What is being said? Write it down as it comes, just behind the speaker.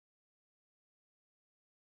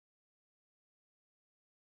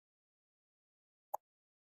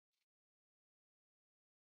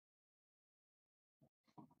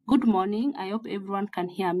Good morning. I hope everyone can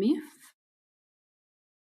hear me.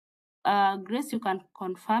 Grace, you can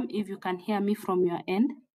confirm if you can hear me from your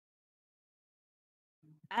end.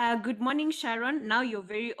 Good morning, Sharon. Now you're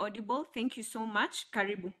very audible. Thank you so much.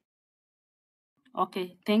 Karibu.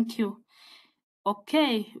 Okay, thank you.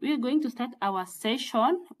 Okay, we're going to start our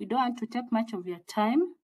session. We don't want to take much of your time.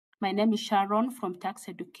 My name is Sharon from Tax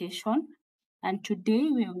Education, and today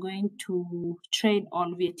we are going to train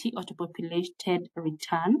on VAT auto-populated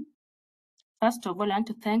return. First of all, I want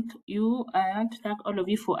to thank you. I want to thank all of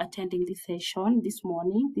you for attending this session this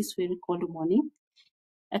morning, this very cold morning.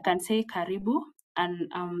 I can say Karibu,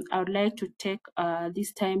 and I would like to take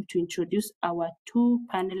this time to introduce our two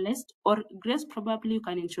panelists, or Grace, probably you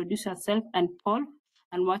can introduce yourself, and Paul,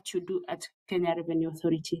 and what you do at Kenya Revenue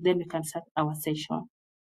Authority. Then we can start our session.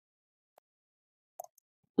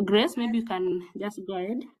 Grace, maybe you can just go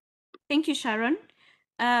ahead. Thank you, Sharon.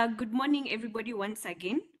 Good morning, everybody, once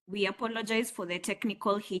again. We apologize for the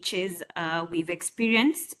technical hitches we've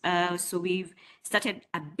experienced. So we've started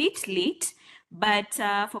a bit late, but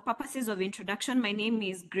for purposes of introduction, my name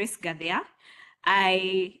is Grace Gadea.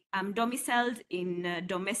 I am domiciled in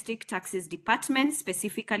Domestic Taxes Department,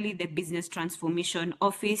 specifically the Business Transformation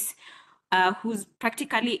Office, who's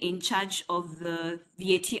practically in charge of the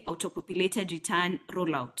VAT auto-populated return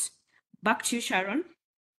rollout. Back to you, Sharon.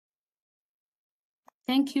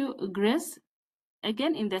 Thank you, Grace.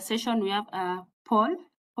 Again, in the session, we have Paul.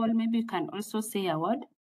 Paul, maybe you can also say a word.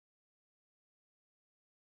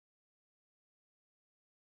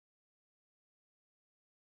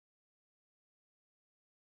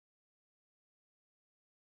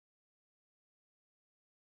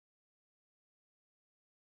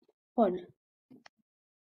 Paul.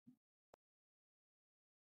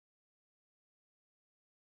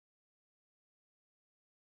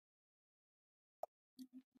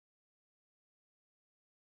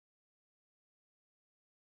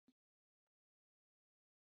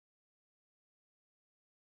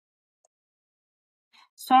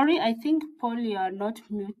 Sorry, I think Paul, you are not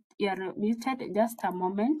mute. You are muted. Just a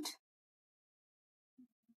moment.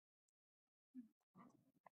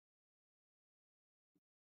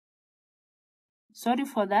 Sorry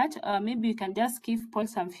for that. Maybe you can just give Paul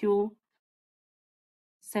some few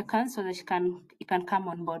seconds so that he can come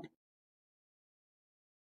on board.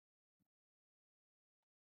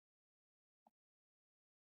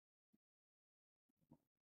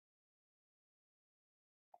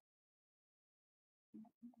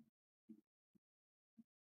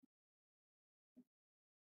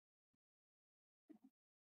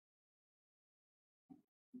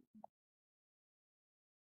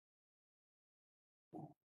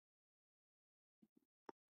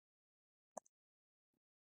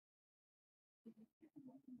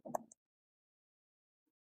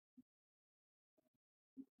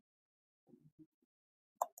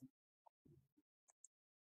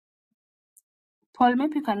 Paul,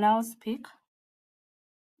 maybe you can now speak.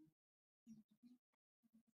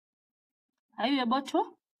 Are you able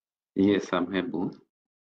to? Yes, I'm able.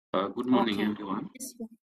 Good morning, Okay. everyone.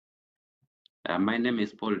 My name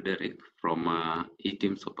is Paul Derek from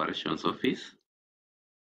eTeams Operations Office.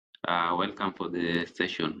 Welcome for the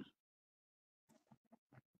session.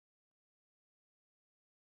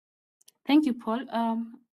 Thank you, Paul.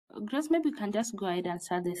 Grace, maybe you can just go ahead and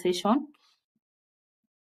start the session.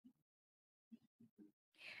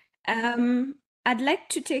 I'd like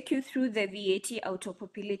to take you through the VAT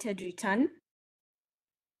auto-populated return.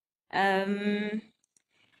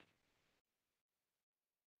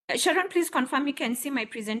 Sharon, please confirm you can see my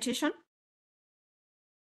presentation.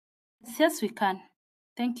 Yes, we can.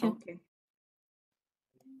 Thank you. Okay.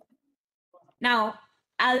 Now,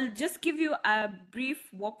 I'll just give you a brief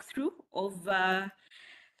walkthrough of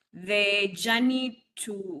the journey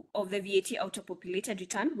of the VAT auto-populated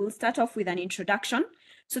return. We'll start off with an introduction.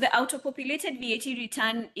 So the auto-populated VAT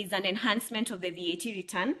return is an enhancement of the VAT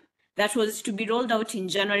return that was to be rolled out in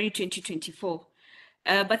January 2024.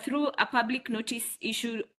 But through a public notice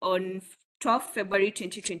issued on 12 February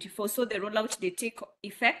 2024. So the rollout, they take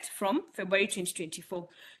effect from February 2024.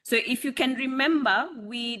 So if you can remember,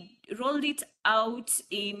 we rolled it out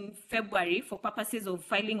in February for purposes of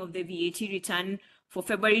filing of the VAT return for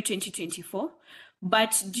February 2024.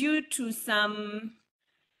 But due to some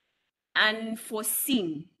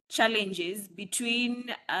unforeseen challenges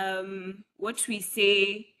between what we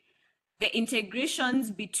say, the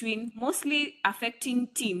integrations between, mostly affecting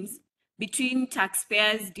teams, between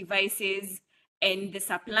taxpayers' devices and the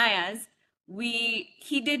suppliers, we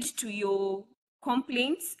heeded to your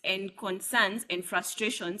complaints and concerns and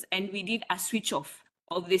frustrations, and we did a switch off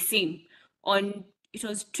of the same on, it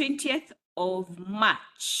was 20th of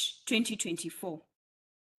March 2024.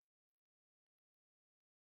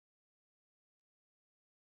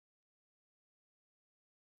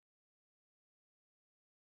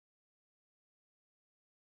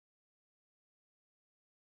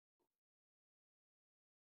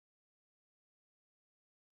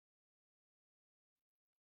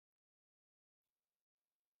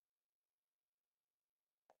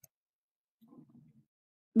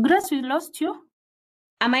 Grace, we lost you.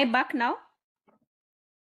 Am I back now?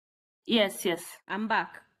 Yes, yes. I'm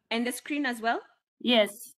back. And the screen as well?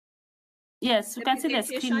 Yes. Yes, you The can see the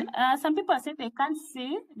screen. presentation? Some people say they can't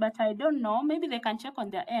see, but I don't know. Maybe they can check on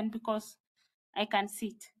their end because I can see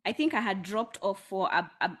it. I think I had dropped off for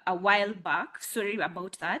a while back. Sorry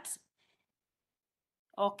about that.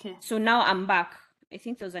 Okay. So now I'm back. I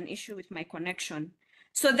think there was an issue with my connection.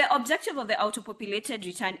 So the objective of the auto-populated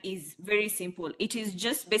return is very simple. It is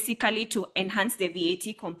just basically to enhance the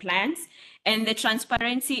VAT compliance and the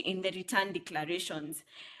transparency in the return declarations.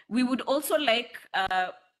 We would also like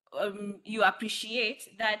you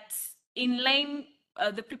appreciate that in line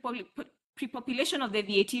the pre-population of the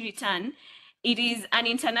VAT return, it is an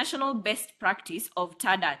international best practice of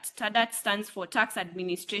TADAT. TADAT stands for Tax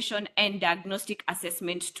Administration and Diagnostic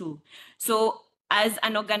Assessment Tool. So as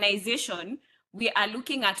an organization, we are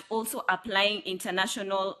looking at also applying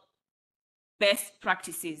international best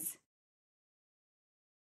practices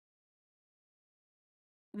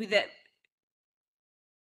with the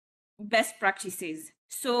best practices.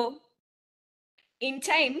 So in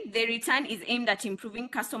time, the return is aimed at improving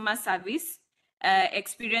customer service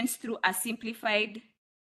experience through a simplified.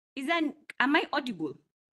 Am I audible?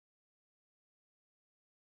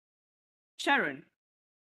 Sharon?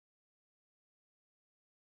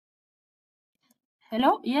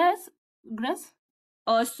 Hello? Yes, Grace?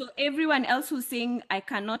 So everyone else who's saying I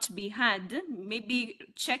cannot be heard, maybe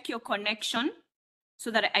check your connection so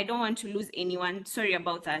that I don't want to lose anyone. Sorry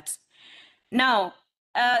about that. Now,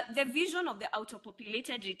 the vision of the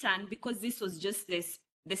auto-populated return, because this was just the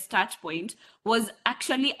start point, was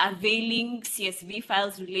actually availing CSV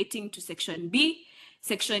files relating to Section B,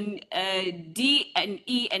 Section D and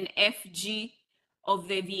E and F, G of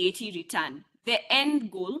the VAT return. The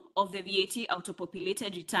end goal of the VAT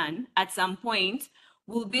auto-populated return at some point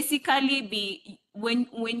will basically be when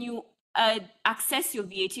you access your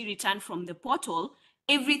VAT return from the portal,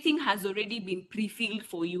 everything has already been pre-filled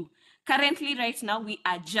for you. Currently, right now, we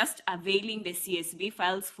are just availing the CSV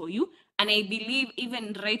files for you. And I believe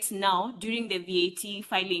even right now, during the VAT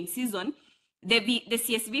filing season, the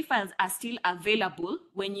CSV files are still available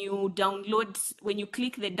when you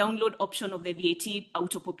click the download option of the VAT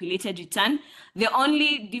auto-populated return. The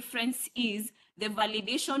only difference is the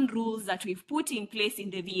validation rules that we've put in place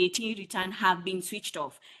in the VAT return have been switched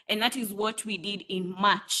off. And that is what we did in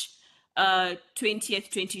March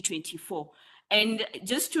 20th, 2024. And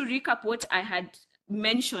just to recap what I had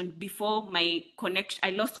mentioned before I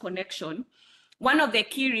lost connection, one of the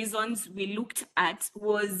key reasons we looked at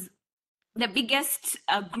was the biggest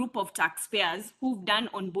group of taxpayers who've done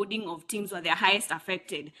onboarding of teams were the highest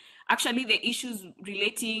affected. Actually, the issues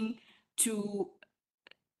relating to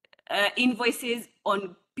invoices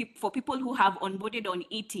for people who have onboarded on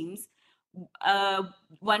e-teams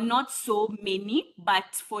were not so many,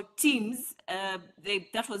 but for teams,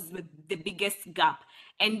 that was the biggest gap.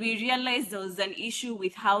 And we realized there was an issue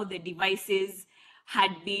with how the devices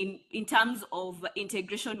had been in terms of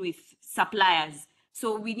integration with suppliers.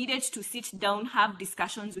 So we needed to sit down, have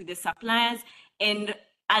discussions with the suppliers and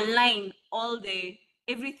align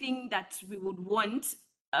everything that we would want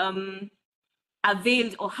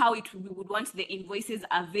availed, or how we would want the invoices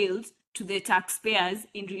availed to the taxpayers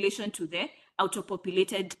in relation to the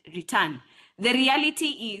auto-populated return. The reality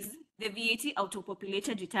is the VAT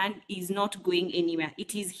auto-populated return is not going anywhere.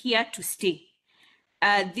 It is here to stay.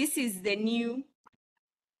 This is the new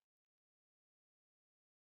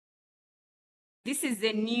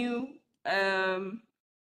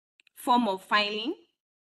form of filing.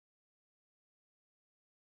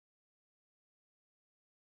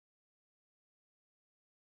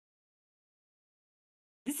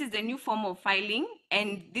 This is the new form of filing,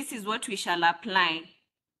 and this is what we shall apply.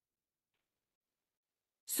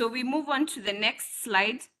 So we move on to the next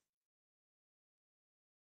slide.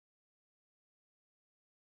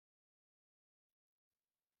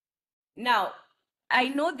 Now, I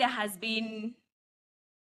know there has been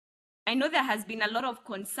a lot of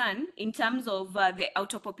concern in terms of the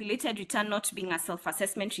auto-populated return not being a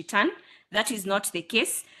self-assessment return. That is not the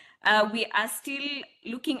case. We are still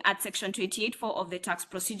looking at Section 28(4) of the Tax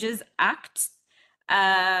Procedures Act.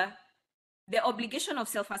 the obligation of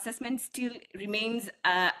self-assessment still remains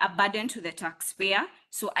a burden to the taxpayer.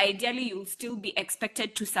 So ideally, you'll still be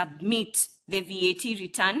expected to submit the VAT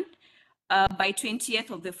return by 20th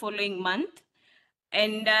of the following month.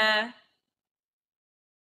 And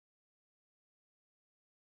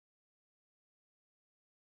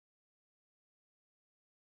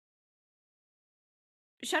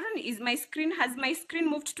Sharon, has my screen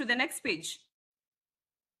moved to the next page?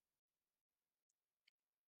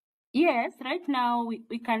 Yes, right now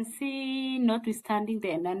we can see notwithstanding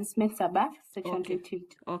the announcements above, section Okay.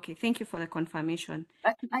 28. Okay, thank you for the confirmation.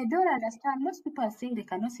 But I don't understand. Most people are saying they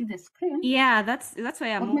cannot see the screen. Yeah, that's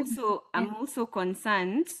why Or maybe- I'm also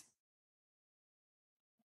concerned.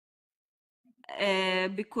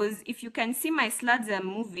 Because if you can see my slides are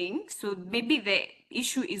moving, so maybe the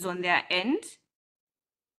issue is on their end.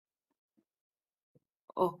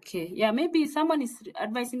 Okay, yeah, maybe someone is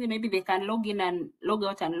advising them, maybe they can log in and log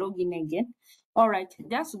out and log in again. All right,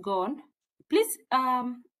 just go on. Please,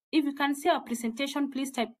 if you can see our presentation,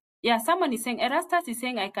 please type. Yeah, someone is saying, Erastus is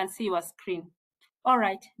saying, I can see your screen. All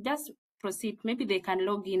right, just proceed. Maybe they can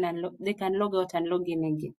log in and they can log out and log in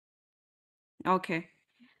again. Okay.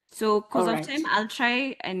 So, because All of right. time, I'll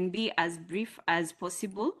try and be as brief as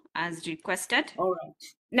possible as requested. All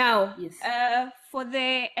right. Now, Yes. for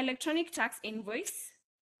the electronic tax invoice,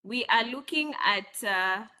 we are looking at,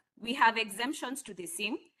 we have exemptions to the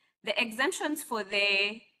same. The exemptions for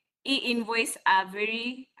the e-invoice are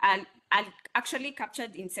actually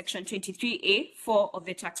captured in section 23A(4) of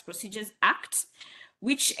the Tax Procedures Act,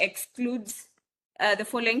 which excludes the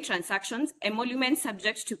following transactions: emolument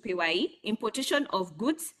subject to PAYE, importation of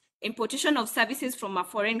goods, importation of services from a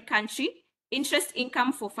foreign country, interest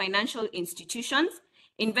income for financial institutions,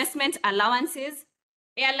 investment allowances,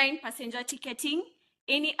 airline passenger ticketing,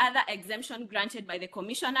 any other exemption granted by the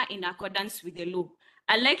commissioner in accordance with the law.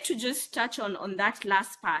 I'd like to just touch on that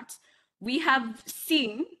last part. We have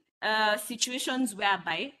seen situations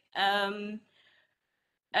whereby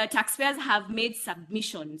taxpayers have made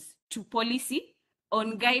submissions to policy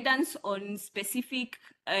on guidance on specific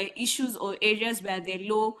issues or areas where the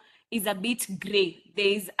law is a bit gray. There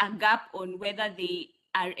is a gap on whether they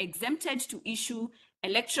are exempted to issue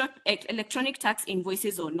electronic tax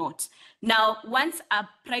invoices or not. Now, once a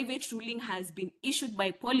private ruling has been issued by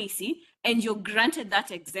policy and you're granted that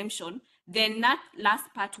exemption, then that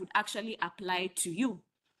last part would actually apply to you.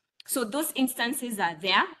 So those instances are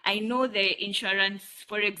there. I know the insurance,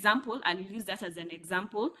 for example, I'll use that as an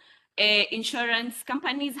example. Insurance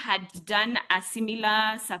companies had done a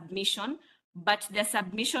similar submission, but the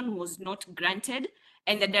submission was not granted.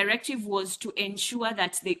 And the directive was to ensure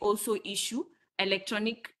that they also issue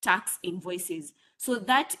electronic tax invoices. So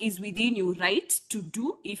that is within your right to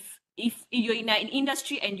do if you're in an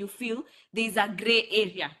industry and you feel there's a gray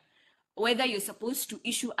area, whether you're supposed to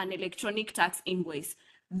issue an electronic tax invoice.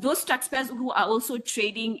 Those taxpayers who are also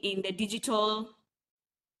trading in the digital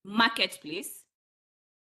marketplace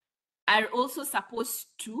are also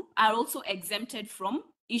exempted from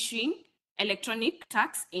issuing electronic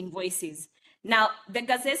tax invoices. Now, the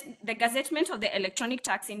gazettement of the Electronic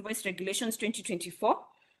Tax Invoice Regulations 2024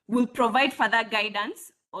 will provide further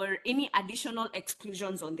guidance or any additional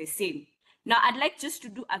exclusions on the same. Now, I'd like just to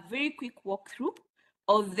do a very quick walkthrough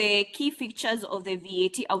of the key features of the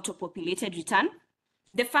VAT auto-populated return.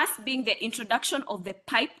 The first being the introduction of the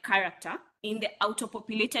pipe character in the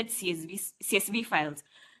auto-populated CSV files.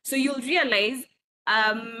 So you'll realize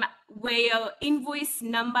where your invoice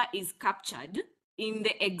number is captured in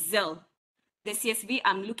the Excel, the CSV,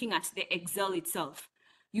 I'm looking at the Excel itself.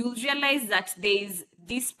 You'll realize that there's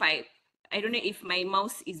this pipe. I don't know if my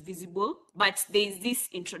mouse is visible, but there's this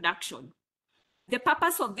introduction. The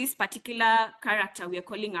purpose of this particular character we're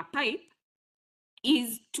calling a pipe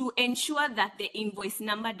is to ensure that the invoice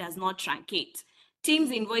number does not truncate.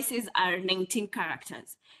 Teams invoices are 19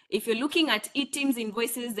 characters. If you're looking at eTeams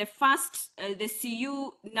invoices, the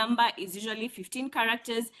CU number is usually 15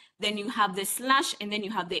 characters, then you have the slash, and then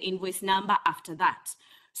you have the invoice number after that.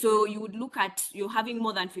 So you would look at, you're having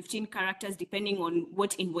more than 15 characters depending on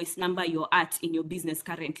what invoice number you're at in your business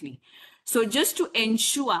currently. So just to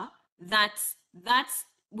ensure that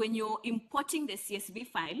when you're importing the CSV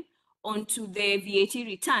file onto the VAT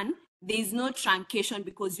return, there is no truncation,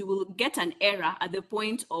 because you will get an error at the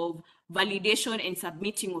point of validation and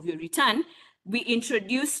submitting of your return. We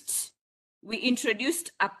introduced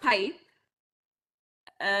a pipe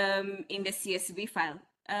in the CSV file.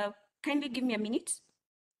 Kindly give me a minute.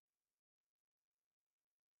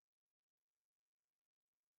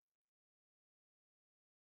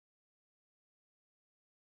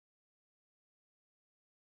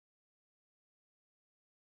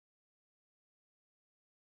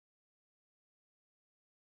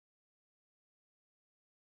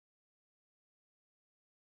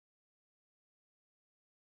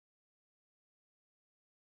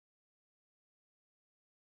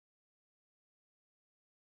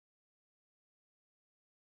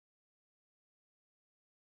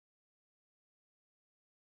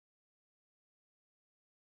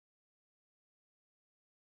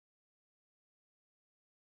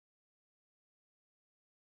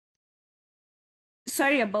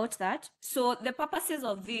 sorry about that. So the purposes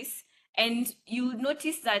of this, and you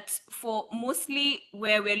notice that for mostly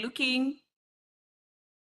where we're looking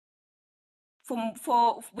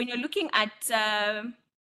for when you're looking at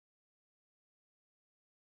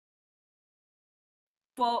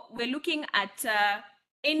we're looking at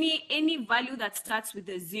any value that starts with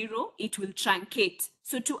a 0, it will truncate.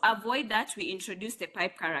 So to avoid that, we introduce the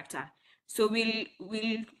pipe character. So we'll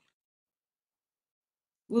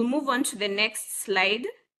move on to the next slide.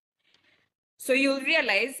 So you'll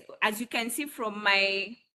realize, as you can see from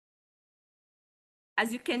my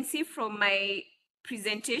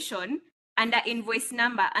presentation, under invoice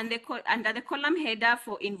number and under the column header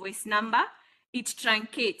for invoice number, it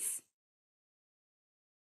truncates.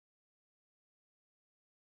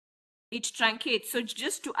 It truncates. So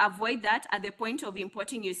just to avoid that, at the point of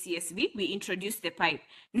importing your CSV, we introduce the pipe.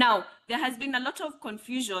 Now, there has been a lot of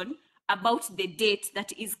confusion about the date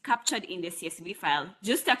that is captured in the CSV file.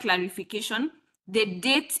 Just a clarification, the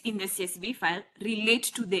date in the CSV file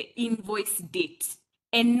relates to the invoice date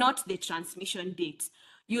and not the transmission date.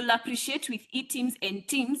 You'll appreciate with e-teams and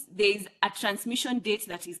teams, there's a transmission date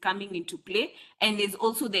that is coming into play, and there's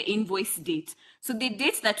also the invoice date. So the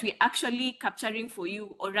dates that we're actually capturing for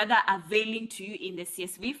you, or rather availing to you in the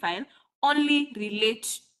CSV file, only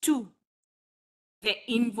relate to the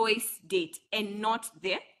invoice date and not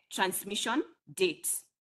the transmission date.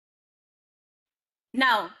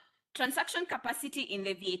 Now, transaction capacity in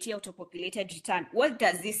the VAT auto-populated return. What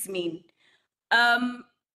does this mean?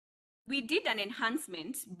 We did an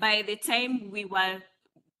enhancement by the time we were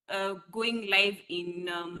going live in,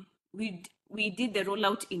 we did the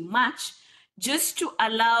rollout in March, just to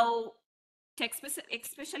allow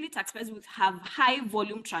especially taxpayers who have high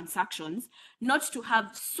volume transactions, not to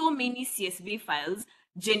have so many CSV files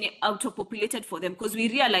auto-populated for them, because we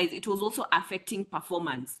realized it was also affecting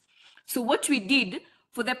performance. So what we did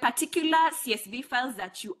for the particular CSV files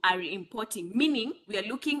that you are importing, meaning we are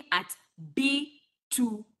looking at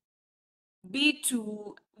B2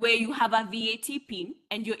 where you have a VAT pin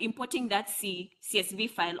and you're importing that CSV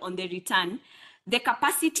file on the return, the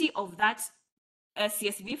capacity of that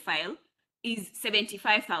CSV file is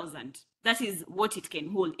 75,000. That is what it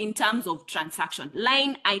can hold in terms of transaction,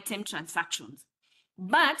 line item transactions.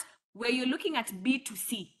 But where you're looking at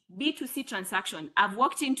B2C transaction, I've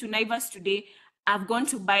walked into Naivas today, I've gone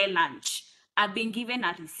to buy lunch, I've been given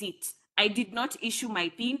a receipt, I did not issue my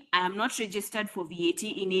PIN, I am not registered for VAT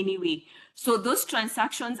in any way. So those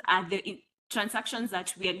transactions are the transactions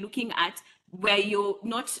that we are looking at where you're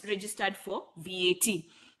not registered for VAT.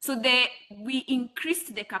 So we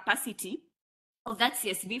increased the capacity of that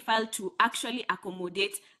CSV file to actually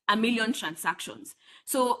accommodate 1 million transactions.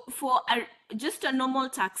 So for just a normal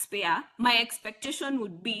taxpayer, my expectation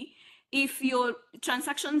would be if your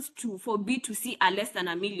transactions for B2C are less than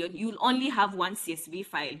 1 million, you'll only have one CSV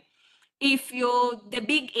file. If you're the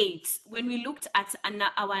big 8, when we looked at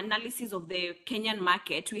our analysis of the Kenyan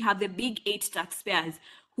market, we have the big 8 taxpayers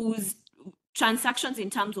whose transactions in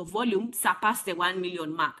terms of volume surpass the 1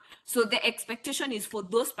 million mark. So the expectation is for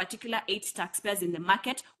those particular 8 taxpayers in the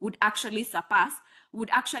market would actually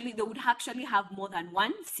they would actually have more than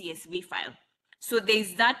one CSV file. So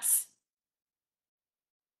there's that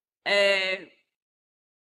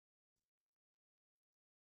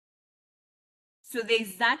so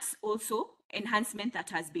there's that also enhancement that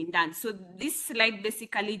has been done. So this slide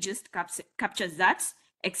basically just captures that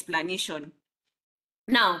explanation.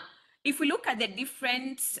 Now, if we look at the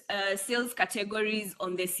different sales categories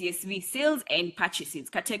on the CSV, sales and purchases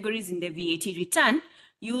categories in the VAT return,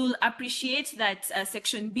 you'll appreciate that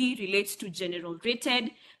Section B relates to general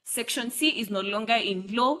rated, Section C is no longer in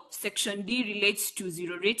low, Section D relates to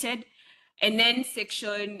zero rated, and then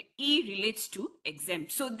Section E relates to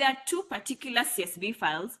exempt. So there are 2 particular CSV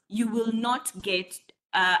files you will not get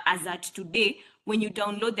as at today when you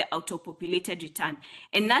download the auto-populated return.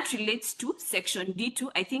 And that relates to Section D2.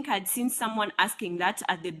 I think I'd seen someone asking that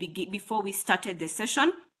at the beginning before we started the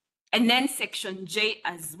session. And then Section J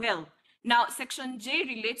as well. Now, Section J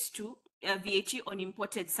relates to VAT on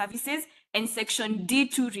imported services, and Section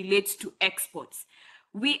D2 relates to exports.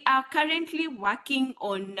 We are currently working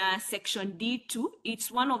on Section D2.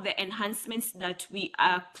 It's one of the enhancements that we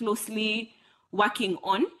are closely working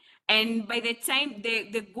on. And by the time,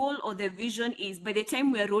 the goal or the vision is by the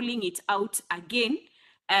time we're rolling it out again,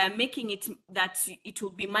 making it that it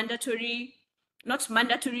will be mandatory, not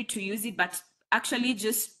mandatory to use it, but actually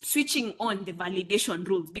just switching on the validation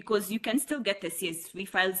rules, because you can still get the CSV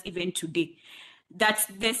files even today, that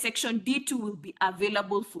the Section D2 will be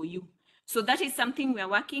available for you. So that is something we're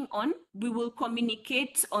working on. We will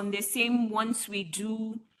communicate on the same once we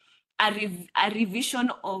do a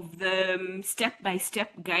revision of the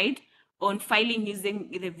step-by-step guide on filing using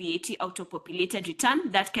the VAT auto-populated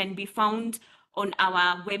return that can be found on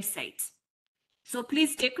our website. So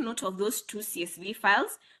please take note of those 2 CSV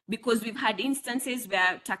files, because we've had instances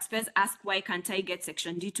where taxpayers ask, why can't I get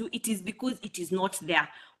Section D2? It is because it is not there.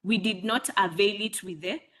 We did not avail it with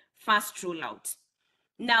the first rollout.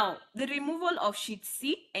 Now, the removal of sheet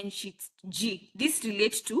C and sheet G, this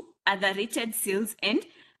relates to other rated sales and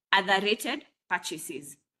other rated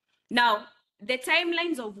purchases. Now, the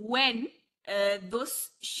timelines of when those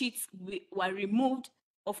sheets were removed,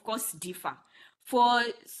 of course, differ. For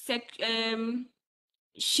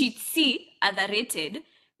sheet C, other rated,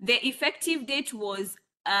 the effective date was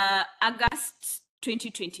August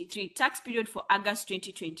 2023, tax period for August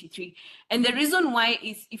 2023. And the reason why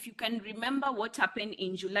is, if you can remember what happened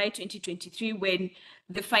in July 2023 when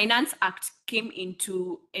the Finance Act came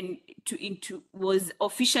was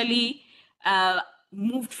officially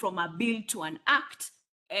moved from a bill to an act,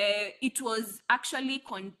 it was actually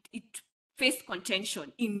it faced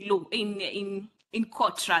contention in law, in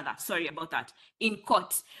court rather, sorry about that, in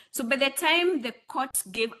court. So by the time the court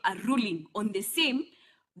gave a ruling on the same,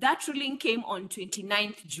 that ruling came on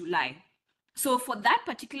 29th July. So for that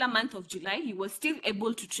particular month of July, he was still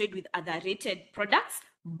able to trade with other rated products,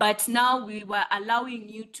 but now we were allowing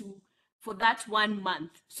you to, for that 1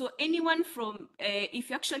 month. So anyone from, if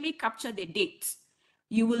you actually capture the date,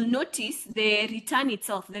 you will notice the return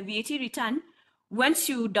itself, the VAT return, once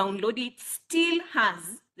you download it, still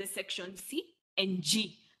has the Section C and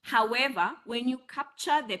G. However, when you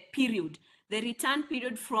capture the period, the return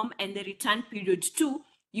period from and the return period to,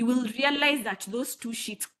 you will realize that those 2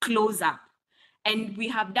 sheets close up. And we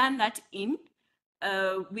have done that in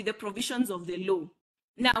with the provisions of the law.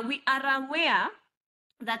 Now, we are aware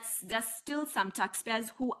that there's still some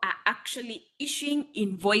taxpayers who are actually issuing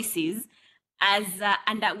invoices as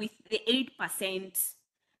under with the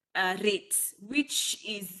 8% rate, which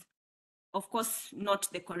is, of course, not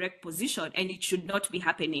the correct position, and it should not be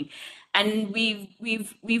happening. And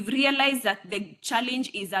we've realized that the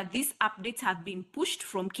challenge is that these updates have been pushed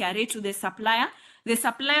from KRA to the supplier. The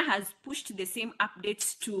supplier has pushed the same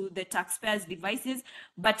updates to the taxpayers' devices,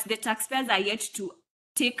 but the taxpayers are yet to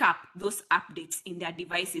take up those updates in their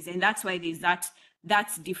devices, and that's why there's that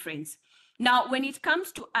difference. Now, when it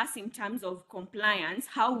comes to us in terms of compliance,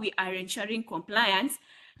 how we are ensuring compliance,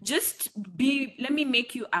 let me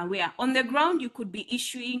make you aware. On the ground, you could be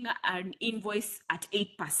issuing an invoice at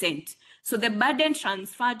 8%. So the burden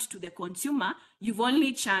transferred to the consumer, you've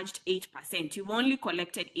only charged 8%. You've only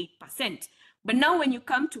collected 8%. But now when you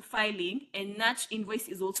come to filing and that invoice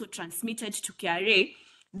is also transmitted to KRA,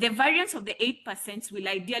 the variance of the 8% will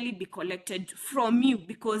ideally be collected from you,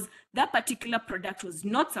 because that particular product was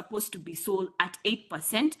not supposed to be sold at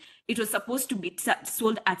 8%. It was supposed to be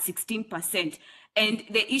sold at 16%. And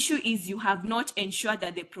the issue is you have not ensured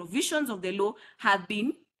that the provisions of the law have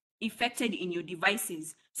been effected in your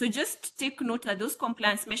devices. So just take note that those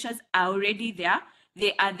compliance measures are already there.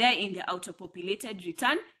 They are there in the auto-populated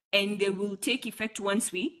return, and they will take effect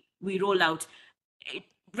once we roll out.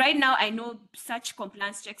 Right now, I know such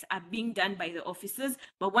compliance checks are being done by the officers,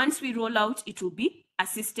 but once we roll out, it will be a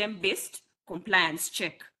system-based compliance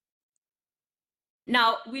check.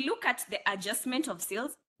 Now, we look at the adjustment of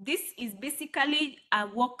sales. This is basically a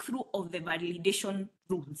walkthrough of the validation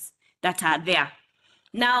rules that are there.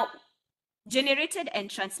 Now, generated and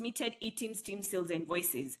transmitted team sales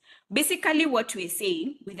invoices. Basically, what we're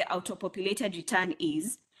saying with the auto-populated return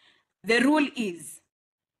is, the rule is,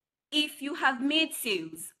 if you have made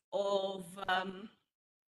sales of,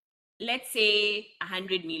 let's say,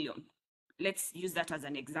 100 million, let's use that as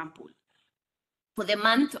an example. For the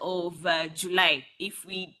month of July, if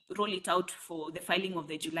we roll it out for the filing of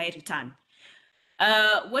the July return,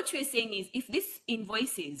 what we're saying is, if these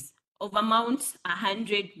invoices of amount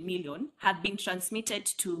 100 million have been transmitted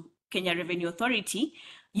to Kenya Revenue Authority,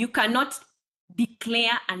 you cannot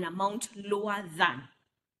declare an amount lower than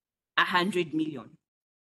 100 million.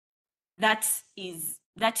 That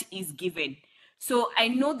is given. So I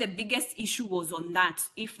know the biggest issue was on that.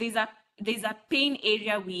 If there's a pain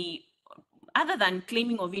area, other than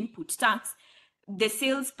claiming of input tax, the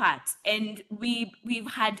sales part, and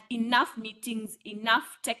we've had enough meetings,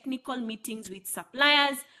 enough technical meetings with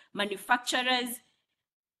suppliers, manufacturers,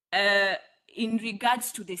 in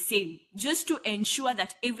regards to the same, just to ensure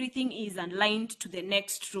that everything is aligned to the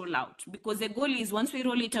next rollout. Because the goal is, once we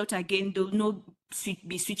roll it out again, there will not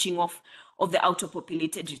be switching off of the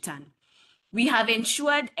auto-populated return. We have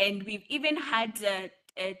ensured, and we've even had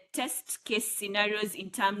test case scenarios in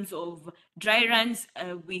terms of dry runs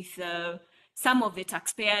with some of the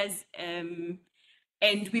taxpayers, and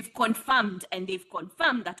we've confirmed, and they've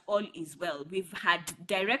confirmed that all is well. We've had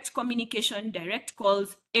direct communication, direct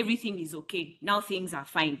calls, everything is okay. Now things are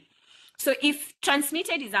fine. So if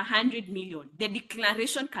transmitted is 100 million, the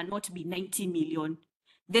declaration cannot be 90 million.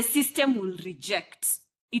 The system will reject.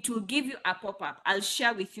 It will give you a pop-up. I'll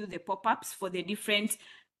share with you the pop-ups for the different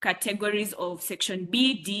categories of section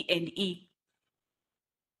B, D, and E.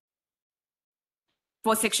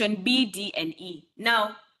 For section B, D, and E.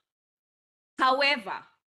 Now, however,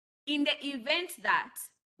 in the event that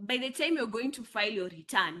by the time you're going to file your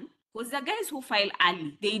return, because the guys who file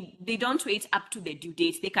early, they don't wait up to the due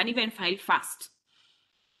date. They can even file fast.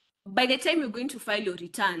 By the time you're going to file your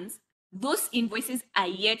returns, those invoices are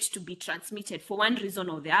yet to be transmitted for one reason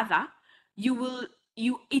or the other.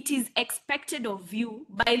 It is expected of you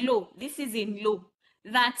by law, this is in law,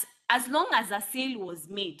 that as long as a sale was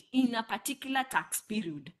made in a particular tax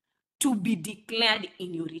period, to be declared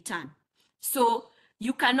in your return. So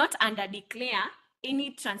you cannot underdeclare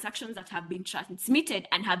any transactions that have been transmitted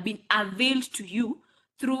and have been availed to you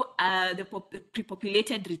through the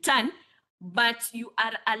pre-populated return, but you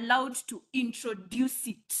are allowed to introduce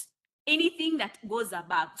it, anything that goes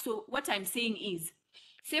above. So what I'm saying is,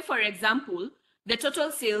 say for example, the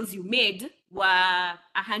total sales you made were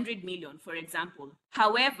 100 million, for example.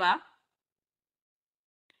 However,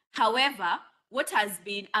 what has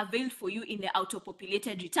been availed for you in the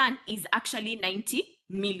auto-populated return is actually 90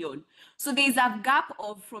 million. So there's a gap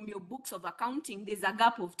of, from your books of accounting, there's a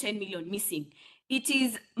gap of 10 million missing. It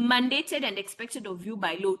is mandated and expected of you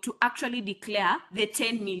by law to actually declare the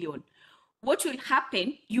 10 million. What will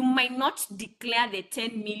happen, you might not declare the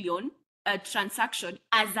 10 million transaction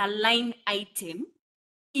as a line item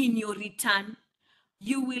in your return.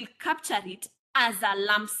 You will capture it as a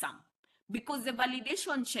lump sum, because the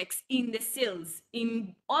validation checks in the sales,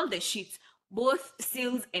 in all the sheets, both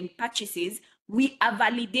sales and purchases, we are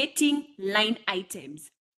validating line items.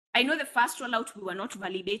 I know the first rollout, we were not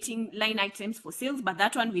validating line items for sales, but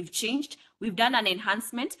that one we've changed. We've done an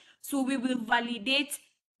enhancement. So we will validate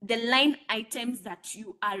the line items that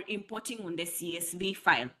you are importing on the CSV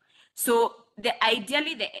file. So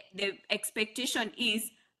ideally, the expectation is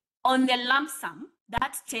on the lump sum,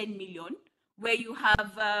 that's 10 million, where you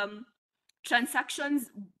have transactions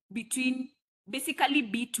between basically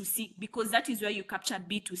B to C, because that is where you capture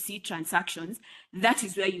B to C transactions. That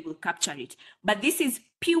is where you will capture it. But this is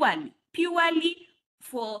purely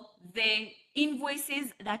for the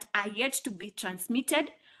invoices that are yet to be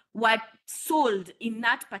transmitted, were sold in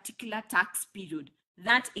that particular tax period.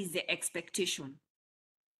 That is the expectation.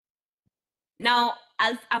 Now,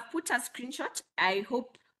 I've put a screenshot. I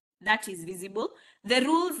hope that is visible. The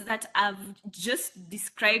rules that I've just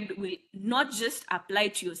described will not just apply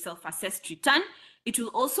to your self-assessed return, it will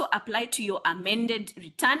also apply to your amended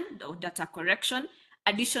return or data correction,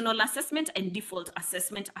 additional assessment, and default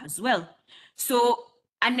assessment as well. So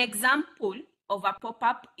an example of a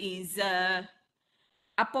pop-up is a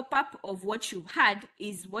pop-up of what you've had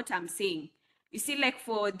is what I'm saying. You see, like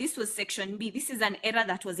for this was section B, this is an error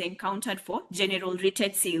that was encountered for general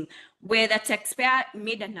rated sale, where the taxpayer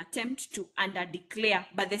made an attempt to underdeclare,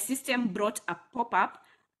 but the system brought a pop-up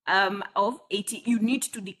of 80, you need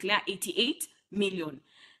to declare 88 million.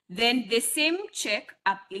 Then the same check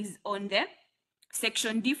up is on the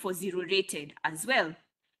section D for zero rated as well.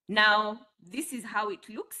 Now, this is how it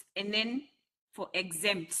looks, and then for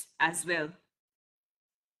exempt as well.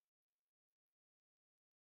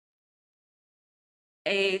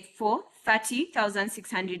 For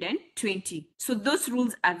 30,620. So those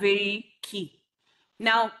rules are very key.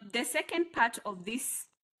 Now, the second part of this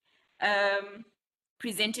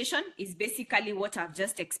presentation is basically what I've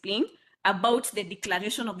just explained about the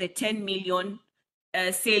declaration of the 10 million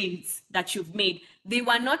sales that you've made. They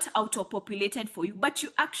were not auto-populated for you, but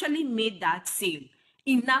you actually made that sale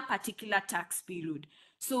in that particular tax period.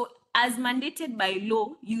 So as mandated by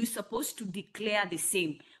law, you're supposed to declare the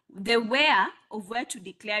same. The where of where to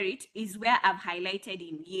declare it is where I've highlighted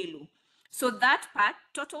in yellow. So that part,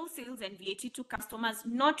 total sales and VAT to customers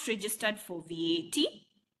not registered for VAT.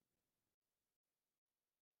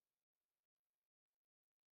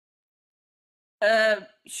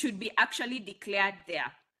 Should be actually declared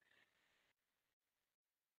there.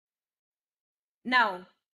 Now,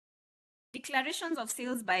 declarations of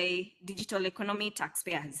sales by digital economy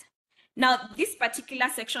taxpayers. Now, this particular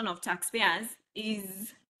section of taxpayers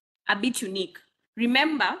is a bit unique.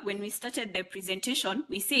 Remember, when we started the presentation,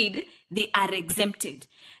 we said they are exempted.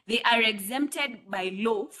 They are exempted by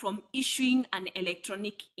law from issuing an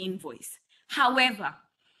electronic invoice. However,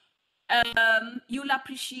 you'll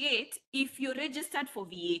appreciate if you're registered for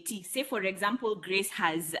VAT. Say, for example, Grace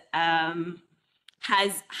has a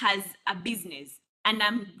business and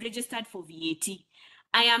I'm registered for VAT.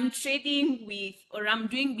 I am trading with, or I'm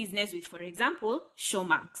doing business with, for example,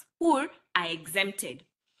 Showmax, who are exempted.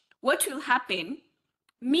 What will happen,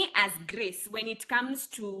 me as Grace, when it comes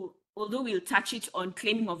to, although we'll touch it on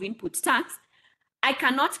claiming of input tax, I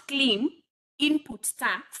cannot claim input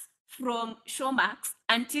tax from Showmax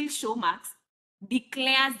until Showmax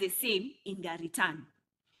declares the same in their return.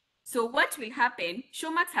 So what will happen,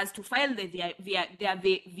 Showmax has to file their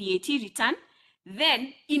VAT return.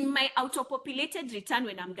 Then in my auto-populated return,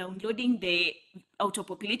 when I'm downloading the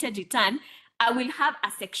auto-populated return, I will have a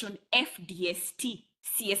section FDST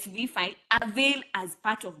CSV file available as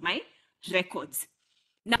part of my records.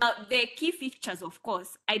 Now, the key features, of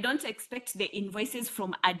course, I don't expect the invoices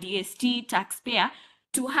from a DST taxpayer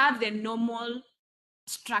to have the normal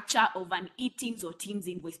structure of an e-Teams or Teams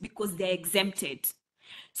invoice because they're exempted.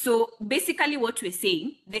 So basically what we're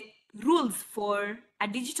saying, the rules for a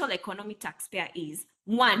digital economy taxpayer is,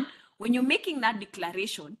 one, when you're making that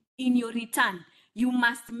declaration in your return, you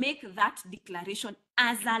must make that declaration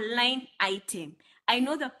as a line item. I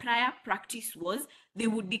know the prior practice was they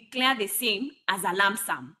would declare the same as a lump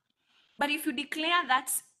sum. But if you declare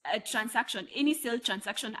that transaction, any sale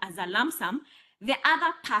transaction as a lump sum, the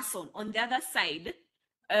other person on the other side,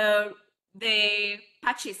 the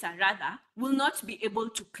purchaser rather, will not be able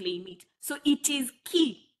to claim it. So it is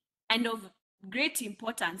key and of great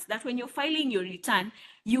importance that when you're filing your return,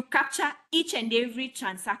 you capture each and every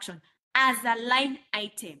transaction as a line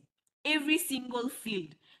item, every single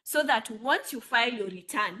field, so that once you file your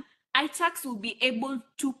return, iTax will be able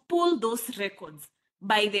to pull those records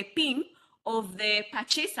by the PIN of the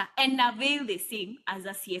purchaser and avail the same as a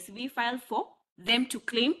CSV file for them to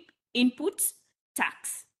claim input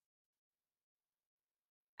tax.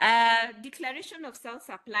 Declaration of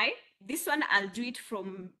self-supply. This one I'll do it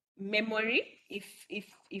from memory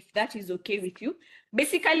if that is okay with you.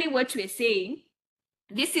 Basically what we're saying,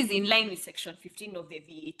 this is in line with section 15 of the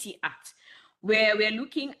VAT Act, where we're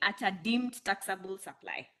looking at a deemed taxable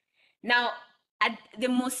supply. Now, the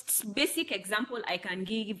most basic example I can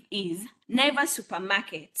give is Naivas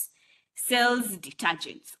Supermarket sells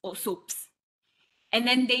detergents or soaps. And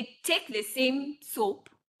then they take the same soap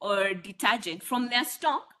or detergent from their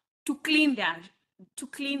stock to clean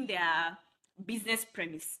their business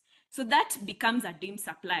premise. So that becomes a deemed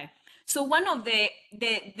supply. So one of the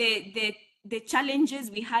challenges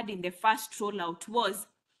we had in the first rollout was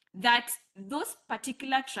that those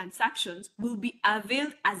particular transactions will be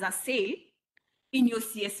availed as a sale in your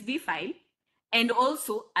CSV file and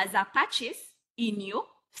also as a purchase in your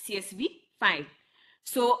CSV file.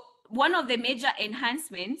 So one of the major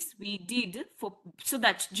enhancements we did so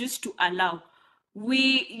that just to allow,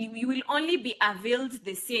 we will only be availed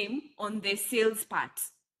the same on the sales part.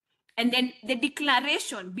 And then the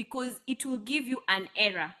declaration, because it will give you an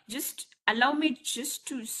error. Just allow me just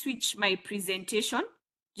to switch my presentation.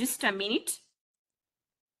 Just a minute.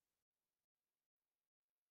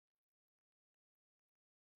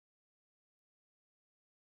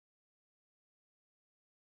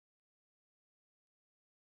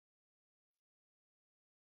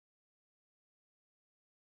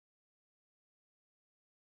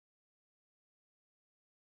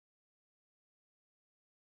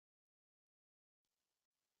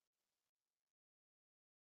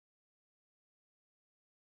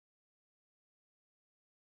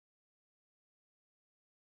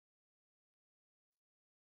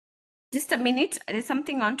 Just a minute. There's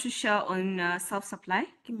something I want to share on self-supply.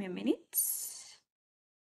 Give me a minute.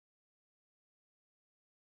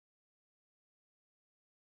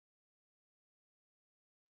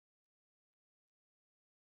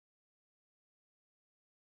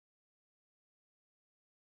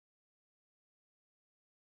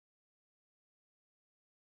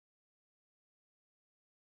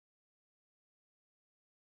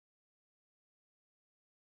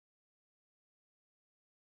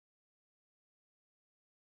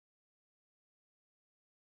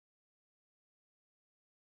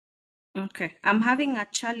 Okay, I'm having a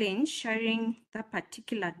challenge sharing that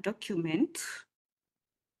particular document,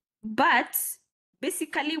 but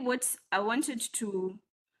basically what I wanted to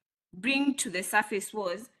bring to the surface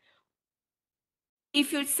was,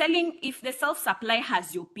 if the self-supply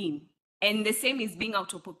has your PIN and the same is being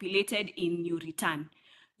auto-populated in your return,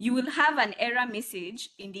 you will have an error message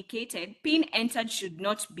indicated PIN entered should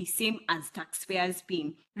not be same as taxpayer's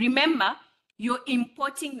PIN. Remember, you're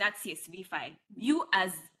importing that CSV file. You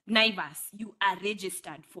as Naivas, you are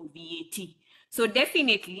registered for VAT. So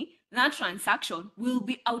definitely that transaction will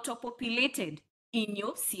be auto-populated in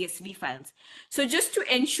your CSV files. So just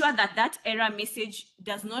to ensure that that error message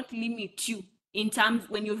does not limit you in terms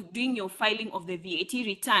when you're doing your filing of the VAT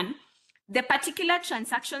return, the particular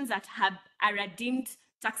transactions that are a deemed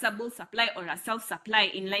taxable supply or a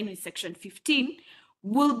self-supply in line with section 15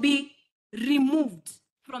 will be removed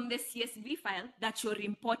from the CSV file that you're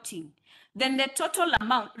importing. Then the total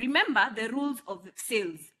amount, remember the rules of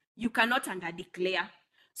sales, you cannot underdeclare.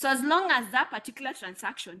 So as long as that particular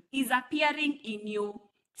transaction is appearing in your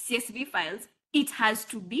CSV files, it has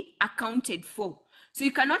to be accounted for. So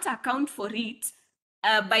you cannot account for it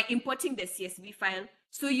by importing the CSV file.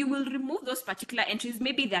 So you will remove those particular entries.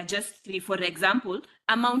 Maybe they're just 3, for example,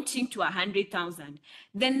 amounting to 100,000.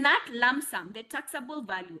 Then that lump sum, the taxable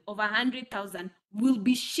value of 100,000 will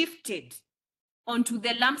be shifted onto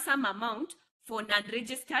the lump sum amount for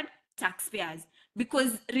non-registered taxpayers.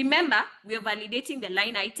 Because remember, we are validating the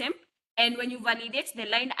line item, and when you validate the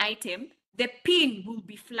line item, the PIN will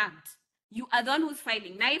be flagged. You are the one who's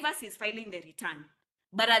filing. NIVAS is filing the return.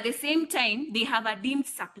 But at the same time, they have a deemed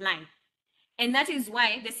supply. And that is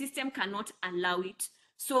why the system cannot allow it.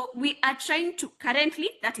 So we are trying to, currently,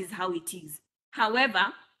 that is how it is. However,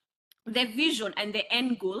 the vision and the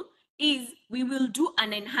end goal is we will do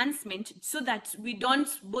an enhancement so that we don't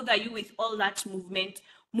bother you with all that movement,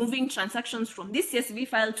 moving transactions from this CSV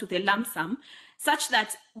file to the lump sum, such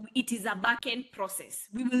that it is a back-end process.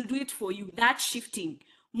 We will do it for you, that shifting,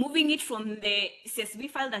 moving it from the CSV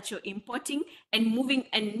file that you're importing and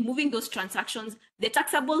moving those transactions, the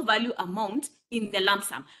taxable value amount in the lump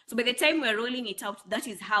sum. So by the time we're rolling it out, that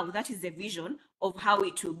is the vision of how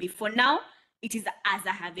it will be. For now, it is as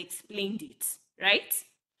I have explained it, right?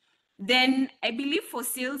 Then I believe for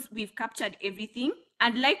sales, we've captured everything.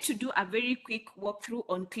 I'd like to do a very quick walkthrough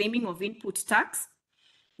on claiming of input tax.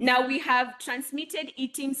 Now we have transmitted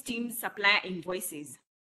team supplier invoices.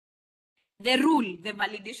 The rule, the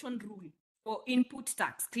validation rule for input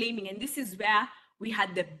tax claiming, and this is where we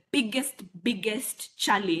had the biggest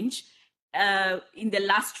challenge in the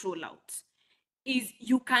last rollout, is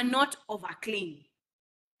you cannot overclaim.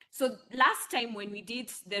 So last time when we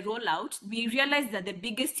did the rollout, we realized that the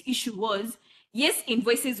biggest issue was, yes,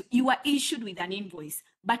 invoices, you were issued with an invoice,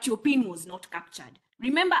 but your PIN was not captured.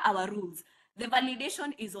 Remember our rules. The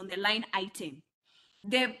validation is on the line item.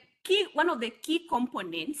 One of the key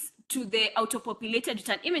components to the auto-populated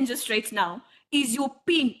return, even just right now, is your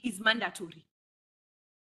PIN is mandatory.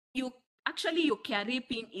 Your KRA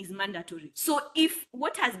PIN is mandatory. So if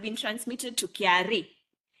what has been transmitted to KRA,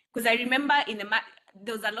 because I remember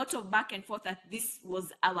there was a lot of back and forth that this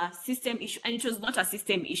was our system issue, and it was not a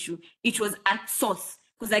system issue. It was at source,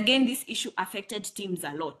 because again, this issue affected teams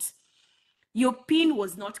a lot. Your PIN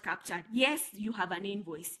was not captured. Yes, you have an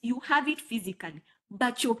invoice. You have it physically,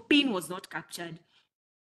 but your PIN was not captured.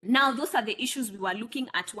 Now, those are the issues we were looking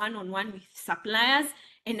at one-on-one with suppliers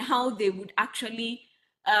and how they would actually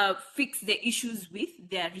fix the issues with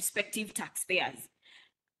their respective taxpayers.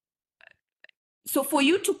 So for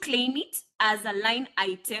you to claim it as a line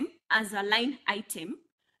item,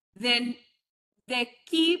 then the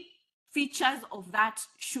key features of that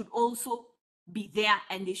should also be there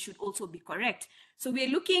and they should also be correct. So we're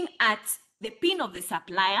looking at the PIN of the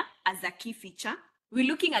supplier as a key feature. We're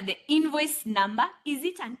looking at the invoice number. Is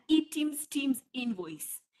it an teams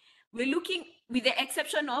invoice? We're looking with the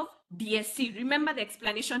exception of DST. Remember the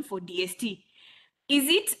explanation for DST. Is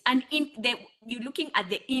it you're looking at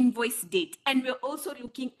the invoice date, and we're also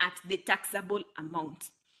looking at the taxable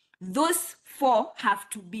amount. Those 4 have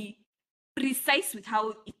to be precise with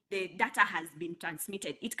how the data has been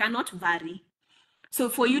transmitted. It cannot vary. So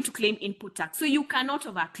for you to claim input tax, so you cannot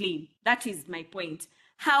overclaim. That is my point.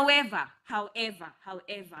 However,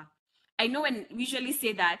 I know when we usually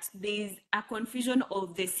say that there is a confusion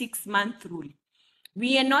of the 6-month rule.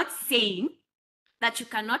 We are not saying that you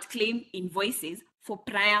cannot claim invoices for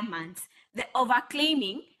prior months. The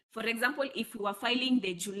overclaiming, for example, if we were filing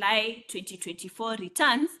the July 2024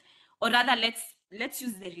 returns, or rather let's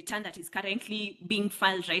use the return that is currently being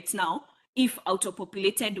filed right now, if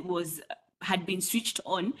auto-populated had been switched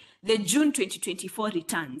on, the June 2024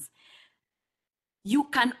 returns, you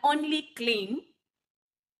can only claim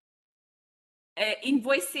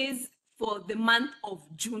invoices for the month of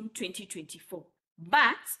June 2024.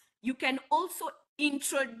 But you can also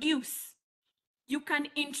introduce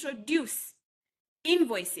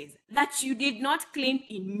invoices that you did not claim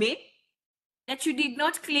in May, that you did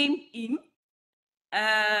not claim in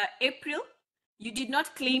April, you did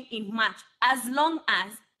not claim in March, as long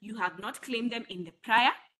as you have not claimed them in the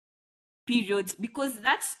prior periods, because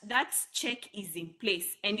that check is in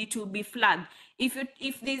place and it will be flagged.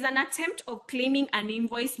 If there's an attempt of claiming an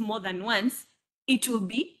invoice more than once, it will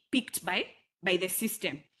be picked by the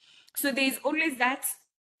system. So there's always that.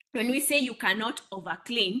 When we say you cannot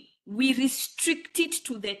overclaim, we restrict it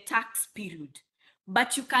to the tax period,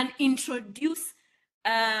 but you can introduce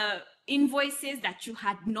invoices that you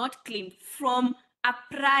had not claimed from a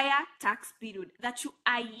prior tax period that you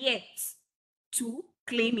are yet to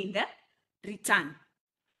claim in the return.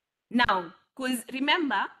 Now, because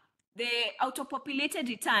remember, the auto-populated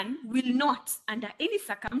return will not, under any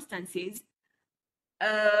circumstances,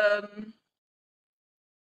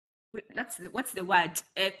 what's the word?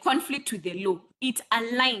 Conflict with the law. It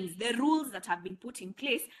aligns, the rules that have been put in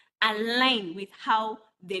place align with how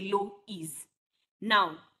the law is.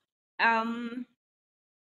 Now,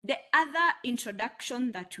 the other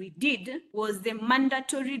introduction that we did was the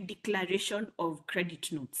mandatory declaration of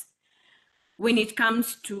credit notes when it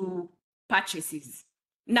comes to purchases.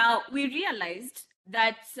 Now, we realized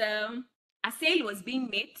that a sale was being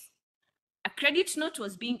made, a credit note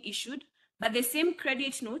was being issued, but the same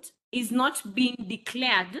credit note is not being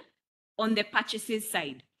declared on the purchases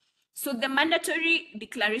side. So the mandatory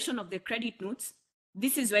declaration of the credit notes,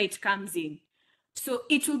 this is where it comes in. So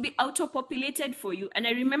it will be auto-populated for you. And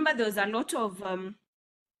I remember there was a lot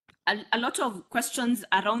of questions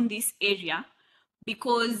around this area,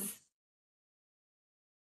 because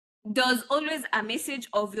there's always a message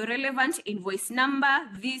of your relevant invoice number,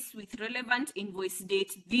 this with relevant invoice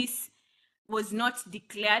date, this was not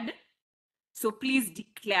declared, so please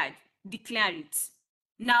declare it.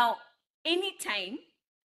 Now, anytime,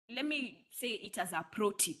 let me say it as a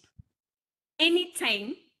pro tip,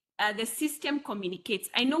 anytime the system communicates,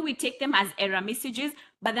 I know we take them as error messages,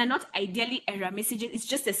 but they're not ideally error messages. It's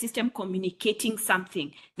just the system communicating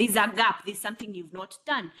something. There's a gap, there's something you've not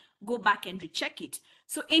done. Go back and recheck it.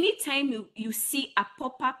 So anytime you see a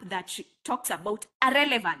pop-up that talks about a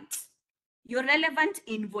relevant, your relevant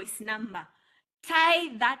invoice number, tie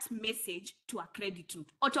that message to a credit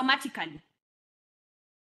note automatically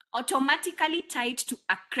tied to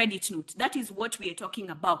a credit note. That is what we are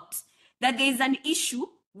talking about. That there is an issue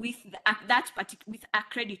with with a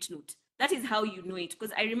credit note. That is how you know it.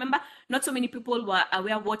 Because I remember not so many people were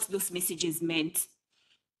aware what those messages meant.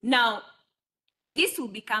 Now, this will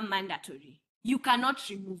become mandatory. You cannot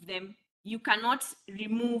remove them. You cannot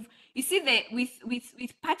remove. You see,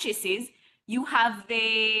 with purchases, you have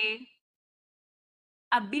the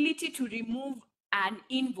ability to remove an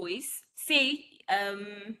invoice. Say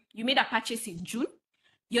you made a purchase in June,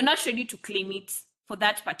 you're not ready to claim it for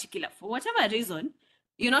that particular, for whatever reason,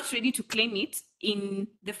 you're not ready to claim it in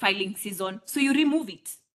the filing season, so you remove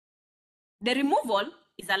it. The removal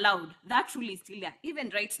is allowed. That rule is still there. Even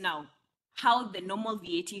right now, how the normal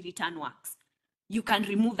VAT return works, you can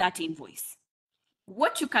remove that invoice.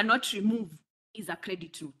 What you cannot remove is a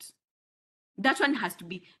credit note. That one has to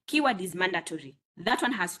be, keyword is mandatory. That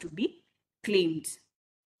one has to be claimed.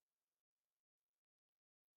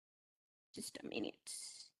 Just a minute.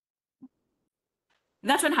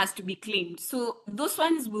 That one has to be claimed. So those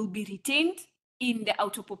ones will be retained in the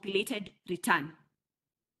auto-populated return.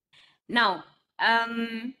 Now,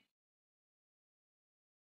 the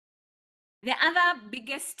other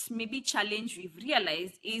biggest maybe challenge we've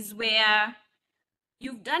realized is where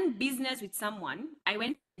you've done business with someone. I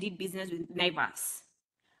went and did business with Naivas.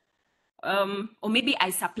 Or maybe I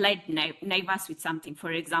supplied Naivas with something,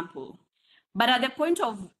 for example. But at the point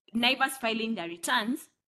of Naivas filing their returns,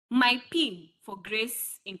 my PIN for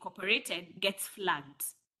Grace Incorporated gets flagged.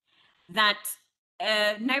 That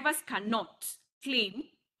Naivas cannot claim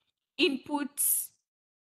inputs.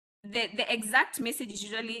 The exact message is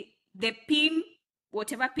usually the PIN,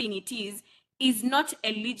 whatever PIN it is not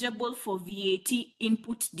eligible for VAT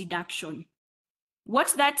input deduction.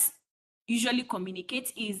 What that usually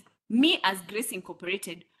communicates is, me as Grace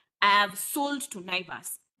Incorporated, I have sold to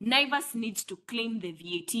Naivas. Naivas needs to claim the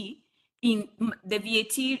VAT in the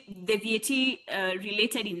VAT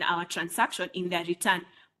related in our transaction in their return.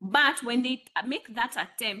 But when they make that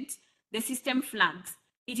attempt, the system flags.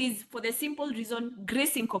 It is for the simple reason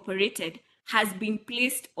Grace Incorporated has been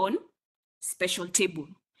placed on special table.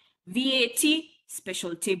 VAT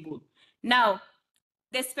special table. Now,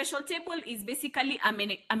 the special table is basically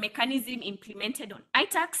a mechanism implemented on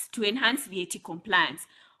iTax to enhance VAT compliance,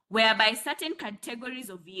 whereby certain categories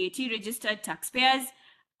of VAT registered taxpayers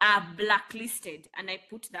are blacklisted, and I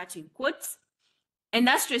put that in quotes, and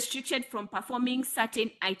that's restricted from performing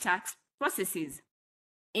certain iTax processes.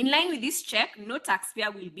 In line with this check, no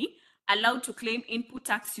taxpayer will be allowed to claim input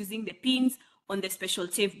tax using the PINs on the special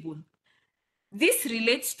table. this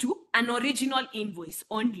relates to an original invoice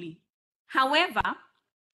only. However,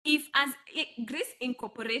 if as Grace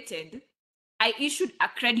Incorporated, I issued a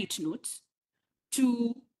credit note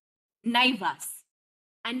to Naivas,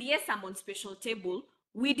 and yes, I'm on special table,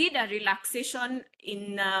 we did a relaxation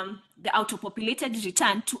in the auto-populated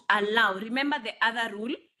return to allow, remember the other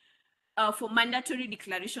rule for mandatory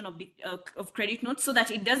declaration of credit notes, so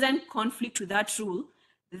that it doesn't conflict with that rule,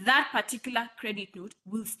 that particular credit note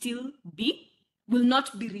will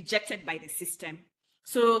not be rejected by the system.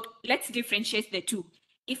 So let's differentiate the two.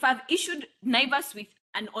 If I've issued Naivas with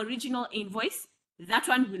an original invoice, that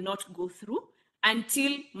one will not go through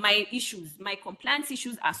until my compliance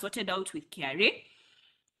issues are sorted out with KRA.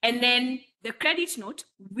 And then the credit note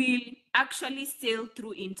will actually sail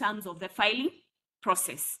through in terms of the filing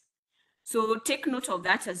process. So take note of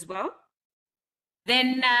that as well.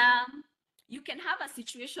 Then you can have a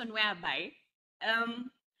situation whereby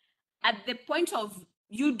at the point of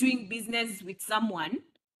you doing business with someone,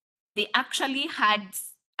 they actually had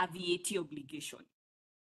a VAT obligation,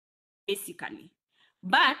 basically.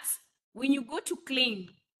 But when you go to claim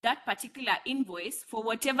that particular invoice, for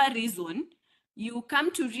whatever reason, you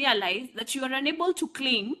come to realize that you are unable to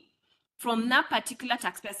claim from that particular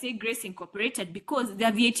taxpayer, say Grace Incorporated, because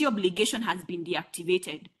their VAT obligation has been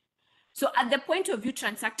deactivated. So at the point of you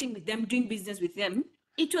transacting with them, doing business with them,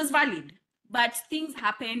 it was valid, but things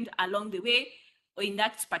happened along the way or in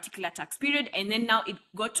that particular tax period, and then now it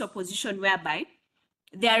got to a position whereby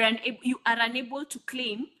you are unable to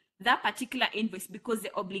claim that particular invoice because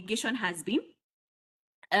the obligation has been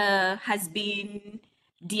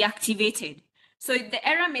deactivated. So the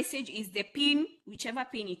error message is the PIN, whichever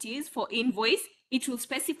PIN it is for invoice, it will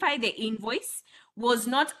specify the invoice was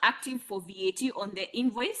not active for VAT on the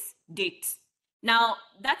invoice date. Now,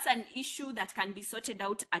 that's an issue that can be sorted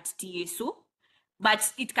out at TSO,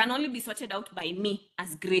 but it can only be sorted out by me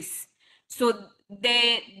as Grace. So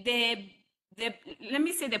let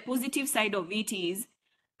me say the positive side of it is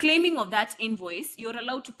claiming of that invoice, you're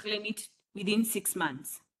allowed to claim it within 6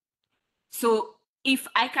 months. So if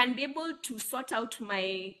I can be able to sort out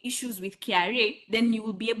my issues with KRA, then you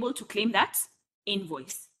will be able to claim that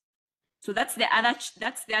invoice. So that's the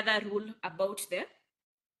other rule about the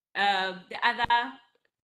other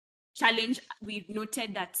challenge we've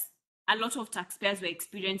noted that a lot of taxpayers were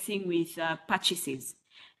experiencing with purchases.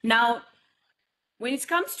 Now, when it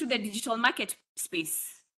comes to the digital market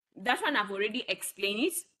space, that one I've already explained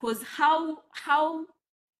it, because how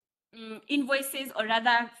invoices, or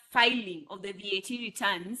rather filing of the VAT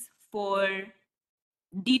returns for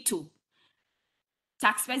D2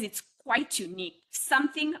 taxpayers, it's quite unique.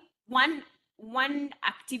 One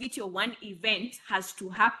activity or one event has to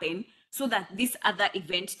happen so that this other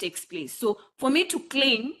event takes place. So for me to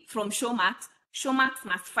claim from Showmax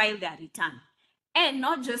must file their return, and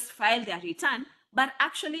not just file their return, but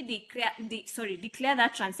actually declare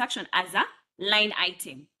that transaction as a line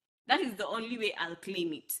item. That is the only way I'll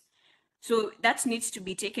claim it. So that needs to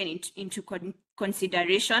be taken into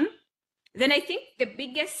consideration. Then I think the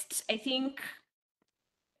biggest,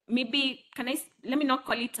 maybe, let me not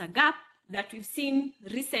call it a gap, that we've seen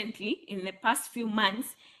recently in the past few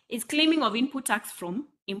months is claiming of input tax from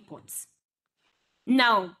imports.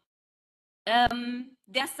 Now,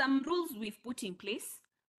 there are some rules we've put in place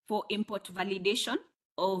for import validation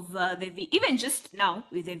of even just now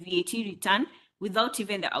with the VAT return, without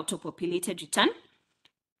even the auto-populated return.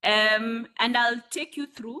 And I'll take you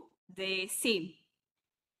through the same.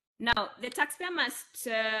 Now, the taxpayer must,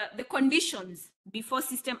 the conditions before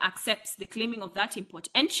system accepts the claiming of that import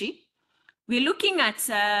entry. We're looking at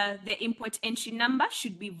the import entry number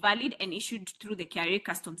should be valid and issued through the KRA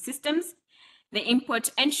custom systems. The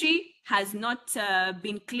import entry has not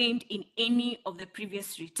been claimed in any of the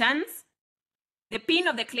previous returns. The PIN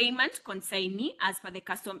of the claimant consignee as per the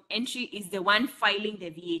custom entry is the one filing the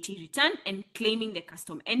VAT return and claiming the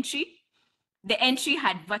custom entry. The entry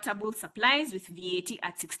had vatable supplies with VAT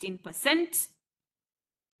at 16%.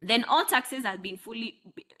 Then all taxes have been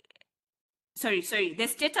the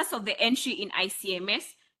status of the entry in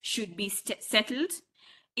ICMS should be settled.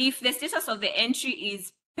 If the status of the entry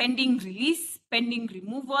is pending release, pending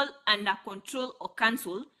removal, under control or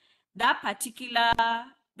cancel, that particular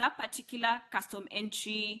custom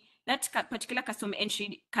entry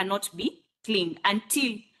cannot be claimed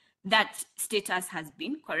until that status has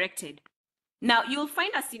been corrected. Now, you'll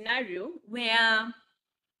find a scenario where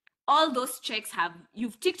all those checks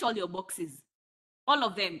you've ticked all your boxes, all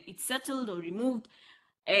of them, it's settled or removed.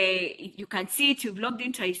 You can see it, you've logged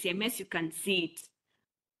into ICMS, you can see it.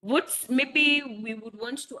 What maybe we would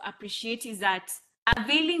want to appreciate is that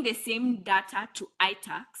availing the same data to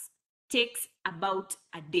iTax takes about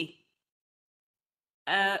a day.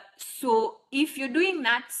 So if you're doing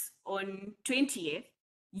that on 20th,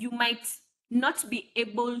 you might not be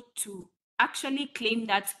able to actually claim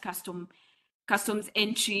that customs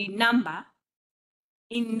entry number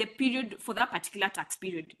in the period for that particular tax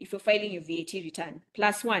period if you're filing your VAT return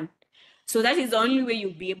 +1. So that is the only way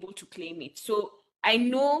you'll be able to claim it. So I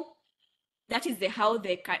know that is how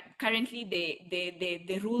currently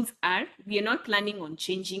the rules are. We are not planning on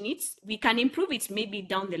changing it. We can improve it maybe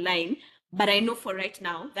down the line, but I know for right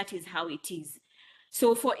now, that is how it is.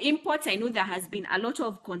 So for imports, I know there has been a lot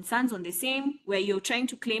of concerns on the same, where you're trying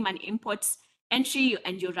to claim an import entry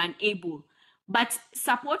and you're unable. But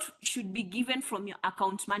support should be given from your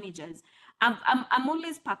account managers. I'm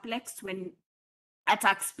always perplexed when a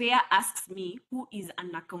taxpayer asks me who is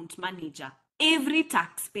an account manager. Every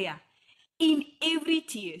taxpayer in every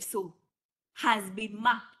TSO has been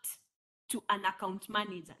mapped to an account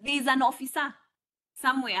manager. There is an officer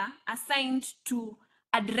somewhere assigned to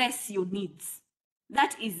address your needs.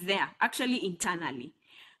 That is there actually internally.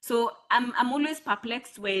 So I'm always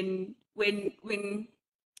perplexed when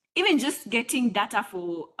even just getting data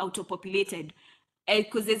for AUTOPOPULATED,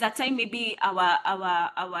 because there's a time maybe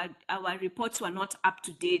our reports were not up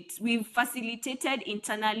to date. We've facilitated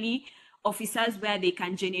internally officers where they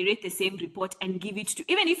can generate the same report and give it to,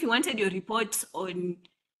 even if you wanted your report on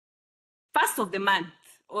 1st of the month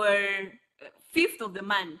or 5th of the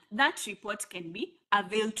month, that report can be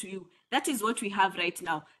availed to you. That is what we have right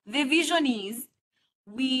now. The vision is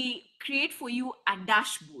we create for you a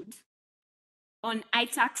dashboard on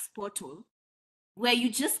iTax portal where you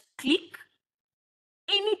just click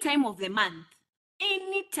any time of the month,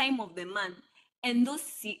 and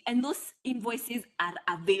those invoices are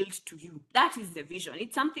availed to you. That is the vision.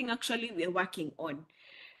 It's something actually we're working on.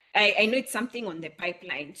 I know it's something on the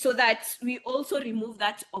pipeline, so that we also remove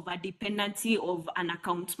that over dependency of an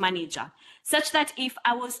account manager, such that if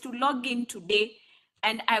I was to log in today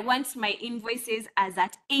and I want my invoices as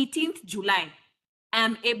at 18th July,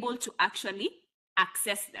 I'm able to actually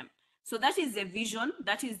access them. So that is the vision,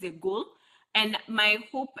 that is the goal. And my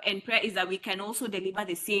hope and prayer is that we can also deliver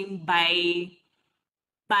the same by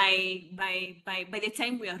the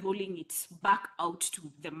time we are rolling it back out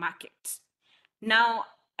to the market. Now,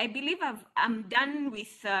 I believe I'm done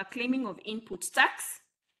with claiming of input tax.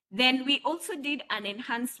 Then we also did an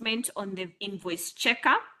enhancement on the invoice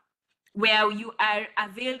checker, where you are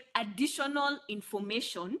availed additional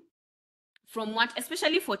information from what,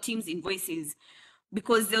 especially for Teams invoices,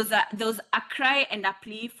 because there was a cry and a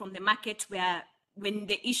plea from the market where when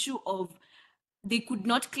the issue of they could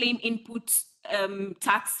not claim input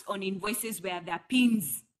tax on invoices where their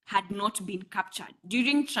PINs had not been captured.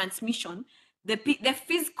 During transmission, the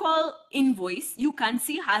physical invoice you can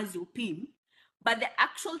see has your PIN, but the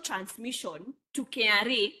actual transmission to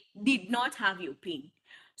KRA did not have your PIN.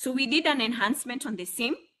 So we did an enhancement on the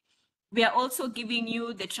same. We are also giving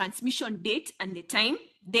you the transmission date and the time,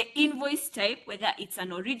 the invoice type, whether it's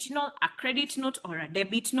an original, a credit note, or a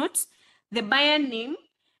debit note, the buyer name,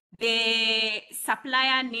 the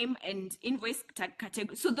supplier name, and invoice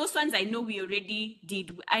category. So those ones I know we already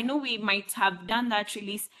did. I know we might have done that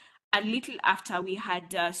release a little after we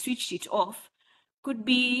had switched it off. Could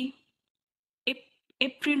be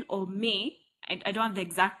April or May. I don't have the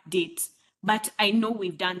exact date, but I know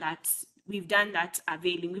we've done that. We've done that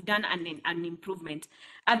availing. We've done an improvement.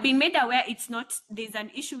 I've been made aware there's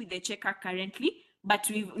an issue with the checker currently, but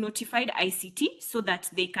we've notified ICT so that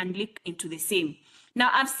they can look into the same.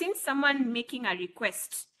 Now, I've seen someone making a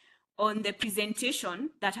request on the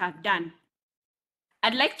presentation that I've done.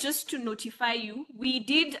 I'd like just to notify you, we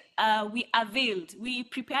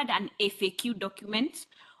prepared an FAQ document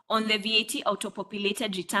on the VAT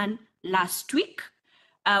auto-populated return last week.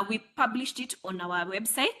 We published it on our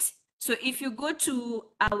website. So if you go to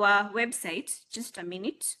our website, just a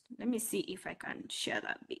minute, let me see if I can share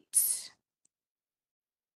that bit.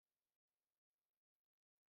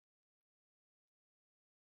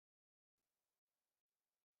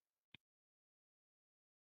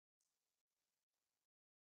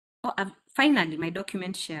 Oh, finally, my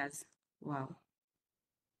document shares. Wow.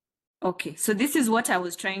 Okay, so this is what I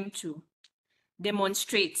was trying to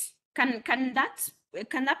demonstrate. Can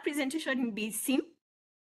that presentation be seen?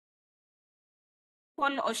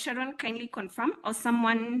 Paul or Sharon, kindly confirm, or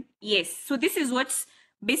someone? Yes. So this is what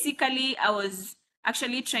basically I was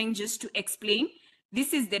actually trying just to explain.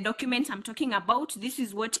 This is the document I'm talking about. This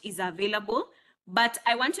is what is available, but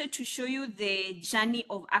I wanted to show you the journey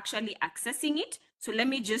of actually accessing it. So let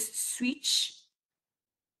me just switch.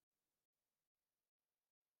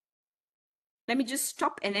 Let me just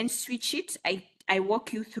stop and then switch it. I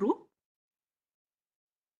walk you through.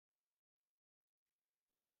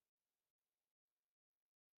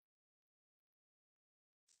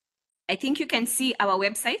 I think you can see our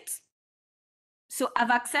website. So I've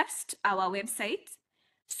accessed our website.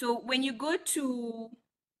 So when you go to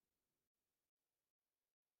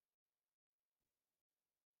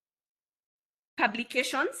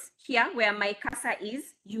publications here where my cursor is,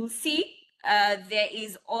 you'll see there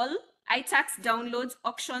is all iTax downloads,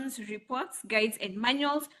 auctions, reports, guides and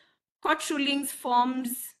manuals, court rulings, forms,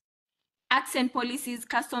 acts and policies,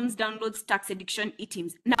 customs downloads, tax education,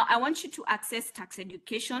 e-teams. Now I want you to access tax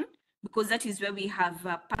education because that is where we have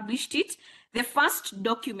published it. The first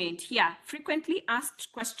document here, frequently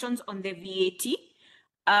asked questions on the VAT,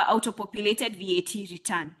 auto-populated VAT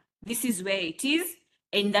return. This is where it is,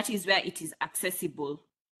 and that is where it is accessible.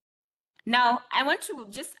 Now, I want to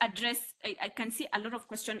just address, I can see a lot of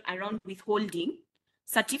questions around withholding.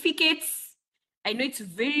 Certificates, I know it's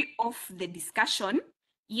very off the discussion.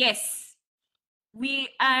 Yes, we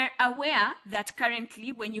are aware that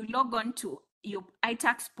currently when you log on to your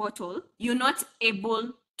iTax portal, you're not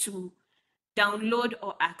able to download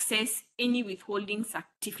or access any withholding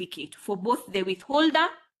certificate for both the withholder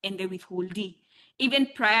and the withholdee. Even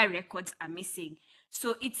prior records are missing.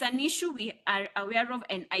 So it's an issue we are aware of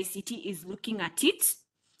and ICT is looking at it.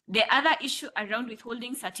 The other issue around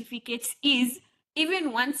withholding certificates is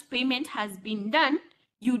even once payment has been done,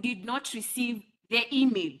 you did not receive the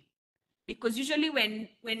email. Because usually when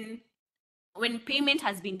payment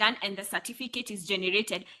has been done and the certificate is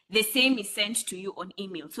generated, the same is sent to you on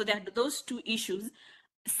email. So there are those two issues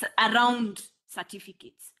around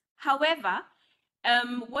certificates. However,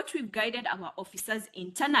 what we've guided our officers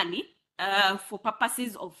internally for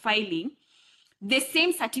purposes of filing, the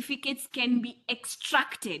same certificates can be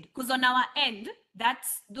extracted because on our end,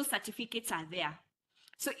 those certificates are there.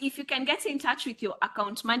 So if you can get in touch with your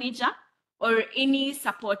account manager or any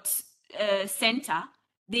support center,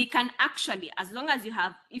 they can actually, as long as you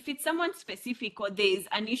have, if it's someone specific or there is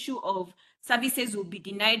an issue of services will be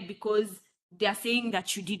denied because they are saying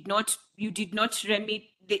that you did not remit,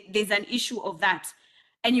 there's an issue of that,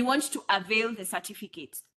 and you want to avail the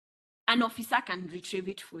certificate, an officer can retrieve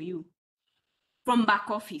it for you from back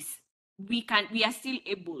office. We are still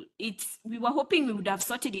able. We were hoping we would have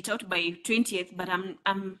sorted it out by 20th, but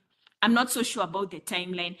I'm not so sure about the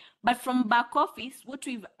timeline. But from back office, what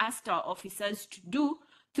we've asked our officers to do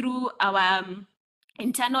through our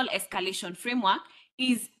internal escalation framework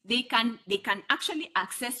is they can actually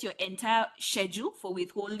access your entire schedule for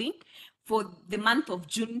withholding for the month of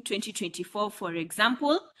June 2024, for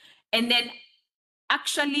example, and then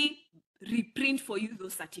actually reprint for you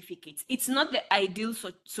those certificates. It's not the ideal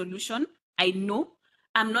solution. I know,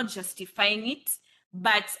 I'm not justifying it,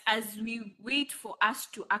 but as we wait for us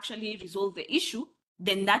to actually resolve the issue,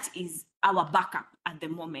 then that is our backup at the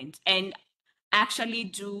moment. And I actually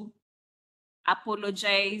do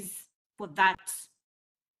apologize for that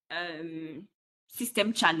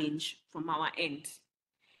system challenge from our end.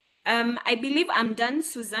 I believe I'm done,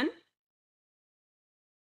 Susan.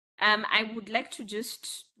 I would like to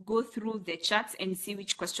just go through the chats and see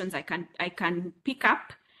which questions I can pick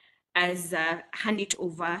up as hand it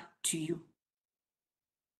over to you.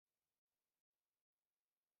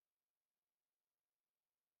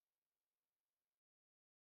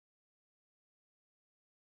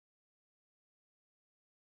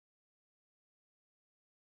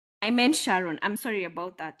 I meant Sharon. I'm sorry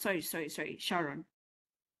about that. Sorry, Sharon.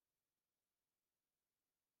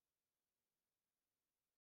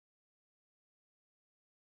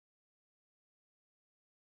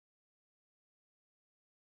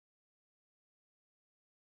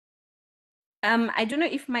 I don't know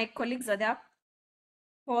if my colleagues are there,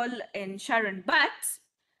 Paul and Sharon, but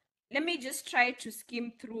let me just try to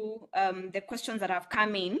skim through the questions that have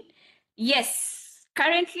come in. Yes,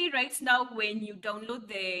 currently right now, when you download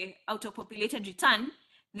the auto-populated return,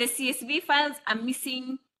 the CSV files are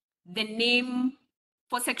missing the name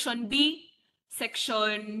for section B,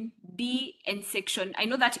 section D, and section, I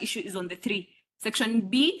know that issue is on the 3, section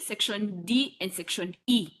B, section D, and section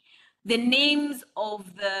E. The names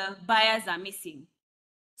of the buyers are missing.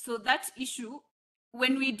 So that issue,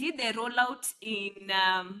 when we did the rollout in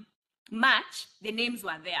March, the names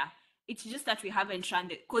were there. It's just that we haven't run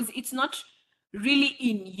it because it's not really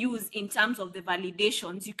in use in terms of the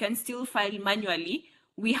validations. You can still file manually.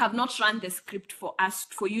 We have not run the script for us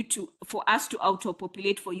to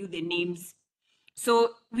auto-populate for you the names.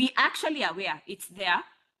 So we actually are aware it's there.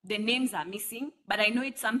 The names are missing, but I know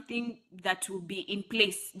it's something that will be in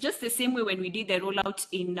place. Just the same way when we did the rollout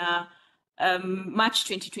in March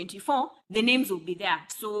 2024, the names will be there.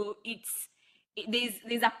 So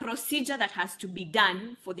there's a procedure that has to be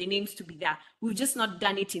done for the names to be there. We've just not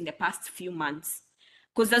done it in the past few months.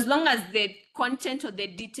 Because as long as the content or the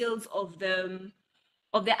details of the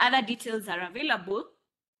other details are available,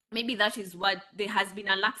 maybe that is what there has been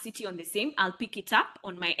a laxity on the same. I'll pick it up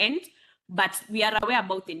on my end, but we are aware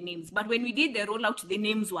about the names. But when we did the rollout, the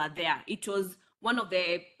names were there. It was one of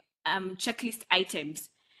the checklist items.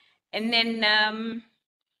 And then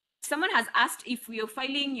someone has asked if we are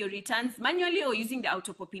filing your returns manually or using the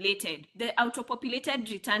auto-populated. The auto-populated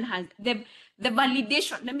return has the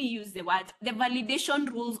validation, let me use the word, the validation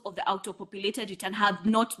rules of the auto-populated return have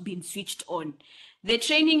not been switched on. The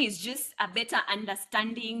training is just a better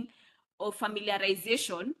understanding or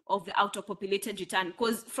familiarization of the auto-populated return.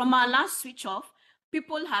 Because from our last switch off,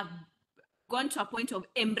 people have gone to a point of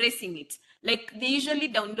embracing it. Like they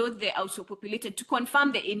usually download the auto-populated to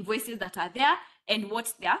confirm the invoices that are there and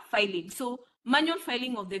what they are filing. So manual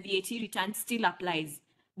filing of the VAT return still applies.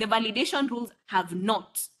 The validation rules have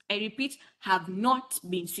not, I repeat, have not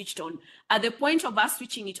been switched on. At the point of us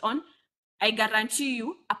switching it on, I guarantee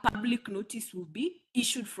you a public notice will be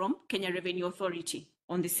issued from Kenya Revenue Authority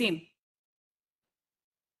on the same.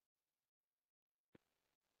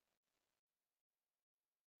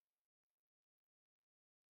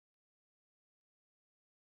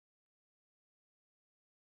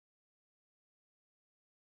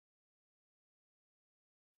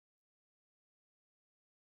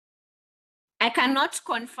 I cannot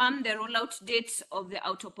confirm the rollout date of the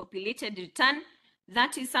auto-populated return.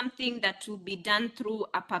 That is something that will be done through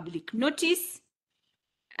a public notice,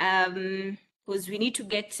 because we need to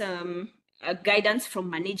get a guidance from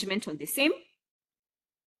management on the same.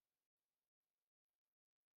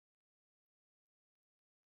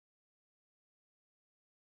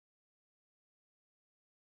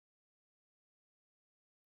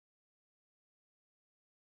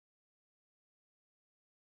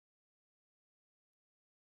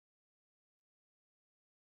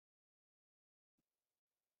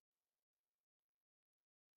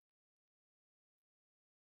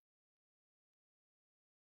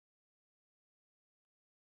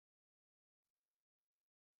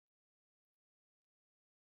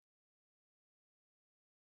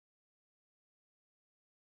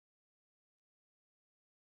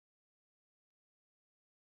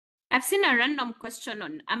 I've seen a random question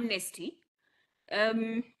on amnesty,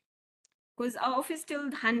 because our office still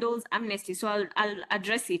handles amnesty, so I'll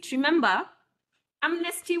address it. Remember,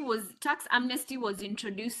 tax amnesty was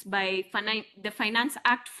introduced by the Finance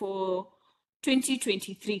Act for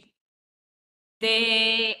 2023.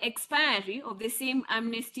 The expiry of the same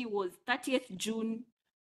amnesty was 30th June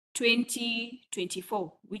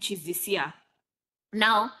 2024, which is this year.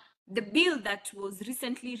 Now, the bill that was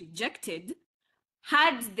recently rejected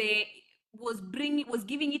was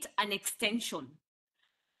giving it an extension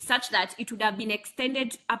such that it would have been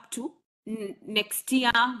extended up to next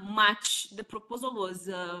year, March. The proposal was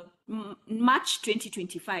March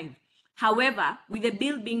 2025. However, with the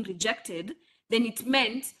bill being rejected, then it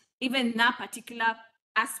meant even that particular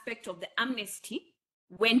aspect of the amnesty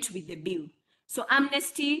went with the bill. So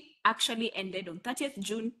amnesty actually ended on 30th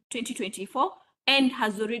June 2024 and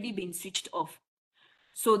has already been switched off.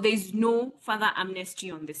 So there's no further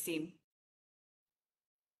amnesty on the same.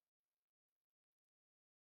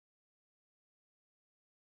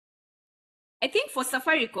 I think for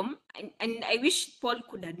Safaricom, and I wish Paul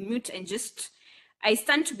could unmute and I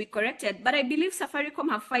stand to be corrected, but I believe Safaricom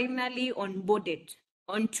have finally onboarded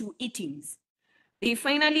onto eTIMS. They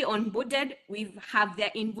finally onboarded, we have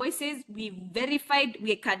their invoices, we've verified,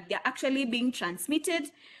 they're actually being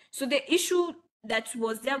transmitted. So the issue that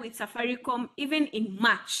was there with Safaricom, even in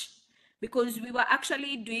March, because we were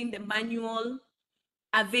actually doing the manual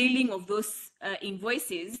availing of those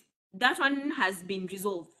invoices, that one has been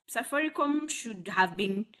resolved. Safaricom should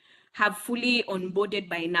have fully onboarded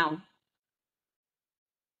by now.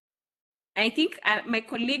 I think my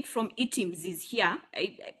colleague from eTIMS is here.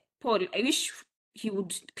 Paul, I wish he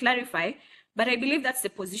would clarify, but I believe that's the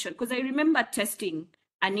position, because I remember testing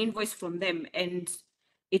an invoice from them and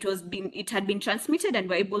it had been transmitted and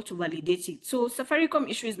we're able to validate it. So Safaricom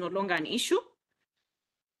issue is no longer an issue.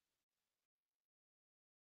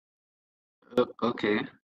 Okay.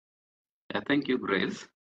 Thank you, Grace.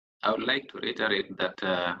 I would like to reiterate that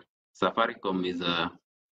Safaricom is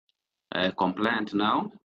compliant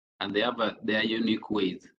now, and they have their unique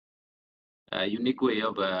ways, a unique way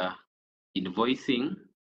of invoicing.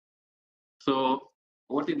 So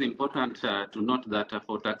what is important to note that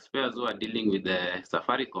for taxpayers who are dealing with the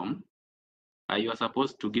Safaricom, you are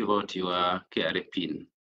supposed to give out your KRA PIN,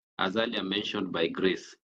 as earlier mentioned by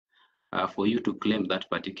Grace, for you to claim that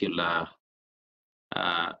particular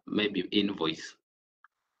maybe invoice.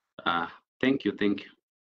 Thank you.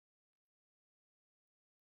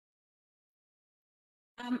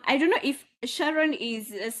 I don't know if Sharon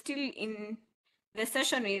is still in the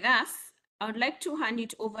session with us. I would like to hand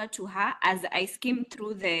it over to her as I skim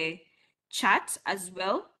through the chat as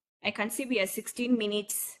well. I can see we are 16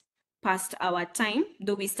 minutes past our time,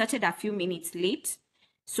 though we started a few minutes late.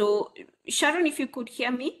 So Sharon, if you could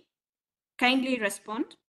hear me, kindly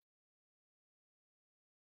respond.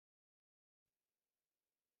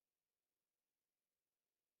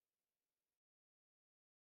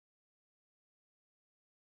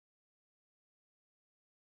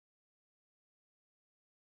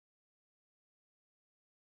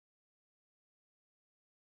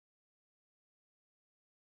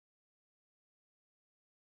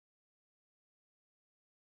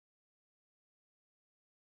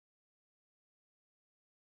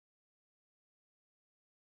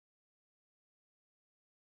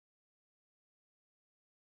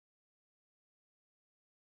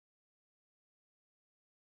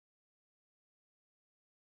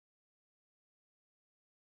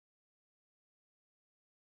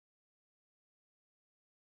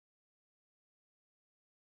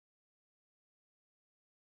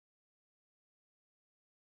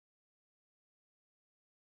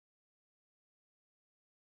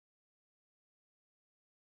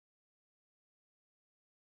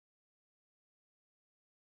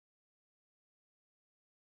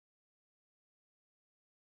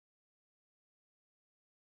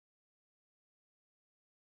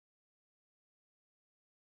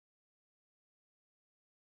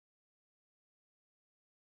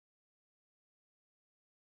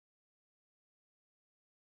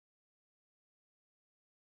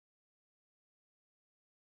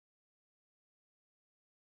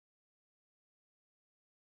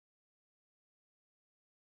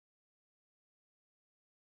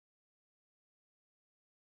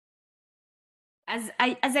 As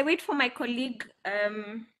I wait for my colleague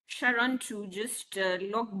Sharon to just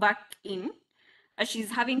log back in, as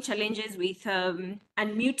she's having challenges with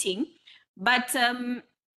unmuting, but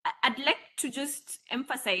I'd like to just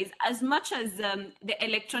emphasize, as much as the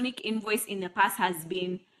electronic invoice in the past has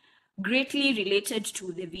been greatly related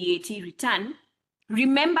to the VAT return,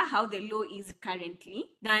 remember how the law is currently,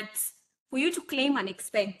 that for you to claim an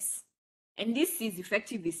expense, and this is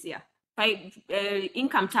effective this year by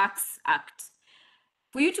Income Tax Act,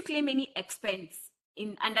 for you to claim any expense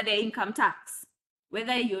under the income tax,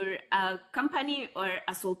 whether you're a company or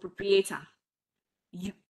a sole proprietor,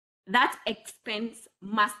 that expense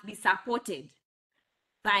must be supported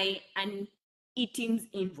by an e-Teams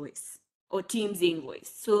invoice or Teams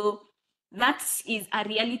invoice. So that is a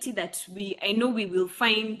reality that I know we will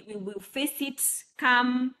face it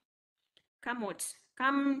come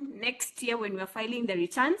next year when we're filing the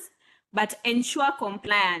returns, but ensure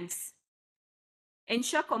compliance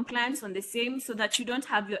on the same, so that you don't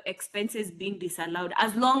have your expenses being disallowed,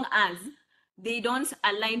 as long as they don't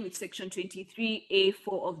align with section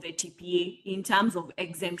 23A4 of the TPA in terms of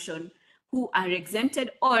exemption, who are exempted,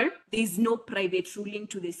 or there's no private ruling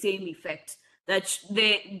to the same effect that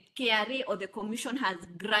the KRA or the commission has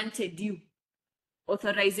granted you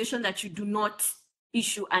authorization that you do not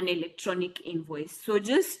issue an electronic invoice. So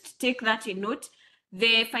just take that in note.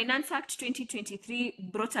 The Finance Act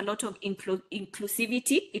 2023 brought a lot of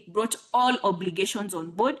inclusivity. It brought all obligations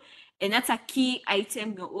on board, and that's a key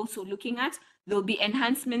item we're also looking at. There'll be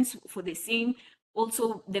enhancements for the same.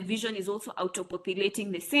 Also, the vision is also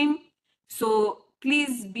auto-populating the same. So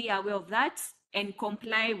please be aware of that and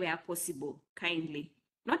comply where possible, kindly.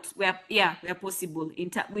 Not where possible,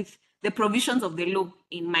 with the provisions of the law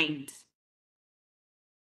in mind.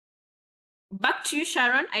 Back to you,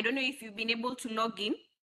 Sharon. I don't know if you've been able to log in.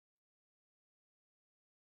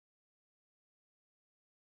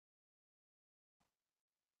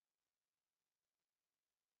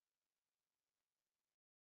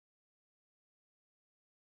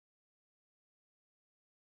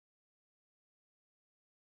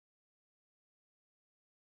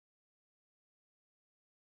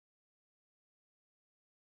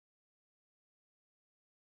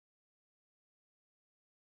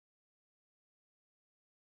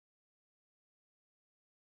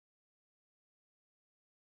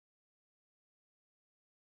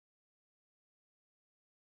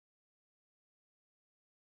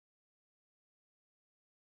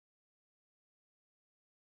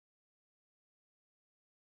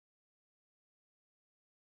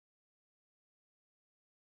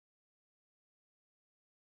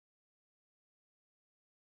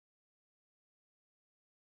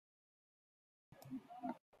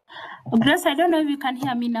 Grace, I don't know if you can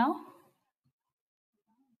hear me now.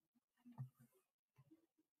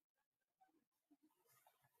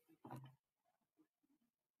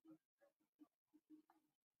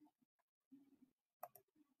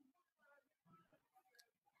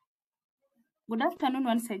 Good afternoon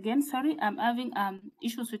once again. Sorry, I'm having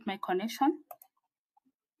issues with my connection.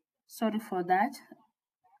 Sorry for that.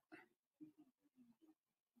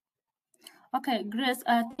 Okay, Grace,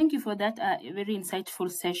 thank you for that very insightful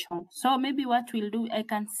session. So maybe what we'll do, I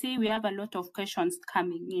can see we have a lot of questions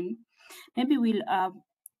coming in. Maybe we'll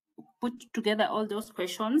put together all those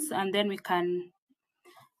questions and then we can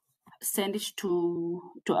send it to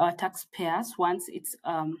our taxpayers once it's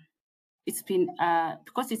been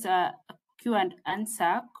because it's a Q and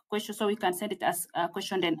answer question, so we can send it as a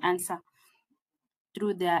question and answer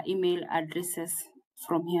through their email addresses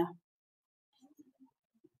from here.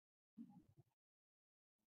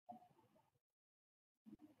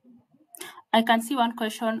 I can see one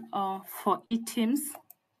question for e-teams.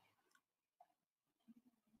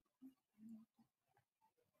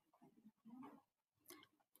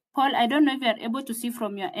 Paul, I don't know if you are able to see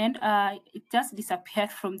from your end. It just disappeared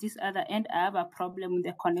from this other end. I have a problem with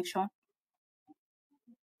the connection.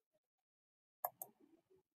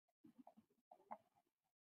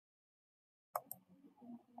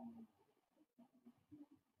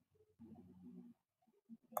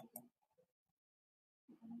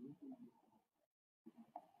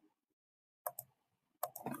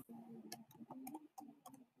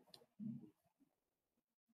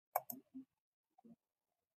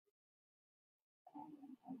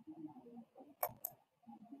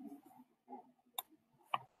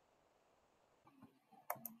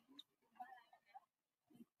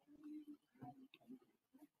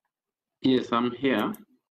 Yes, I'm here.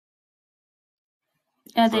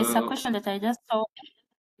 Yeah, there's a question that I just saw.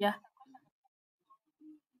 Yeah.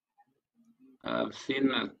 I've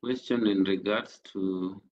seen a question in regards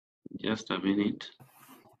to, just a minute,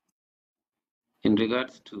 in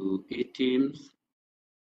regards to e-teams.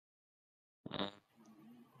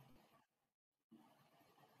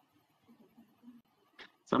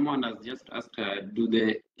 Someone has just asked, do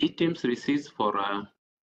the e-teams receipts for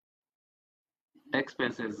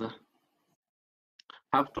expenses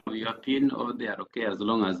have to be a PIN, or they are okay as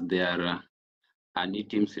long as they are an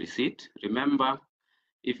e-teams receipt? Remember,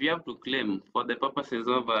 if you have to claim for the purposes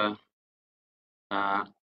of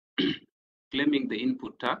claiming the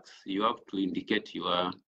input tax, you have to indicate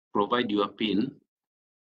provide your PIN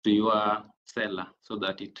to your seller so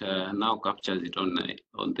that it now captures it on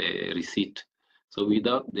the receipt. So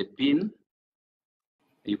without the PIN,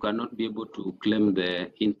 you cannot be able to claim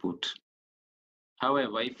the input.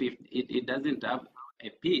 However, if it doesn't have a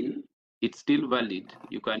PIN, it's still valid.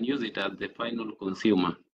 You can use it as the final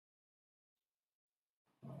consumer.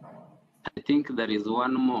 I think there is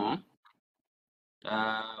one more.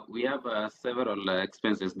 We have several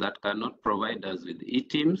expenses that cannot provide us with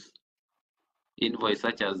e-teams invoice,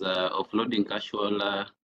 such as offloading casual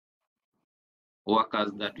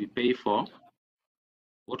workers that we pay for.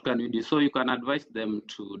 What can we do? So you can advise them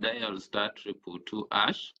to dial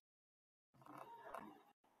 *222#.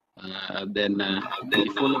 Then they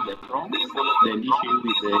follow the prompt, then issue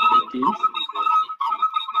with the e-teams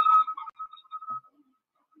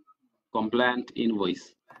compliant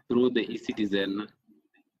invoice through the eCitizen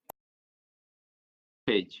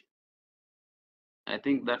page. I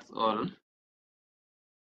think that's all.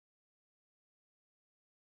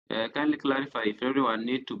 Kindly clarify if everyone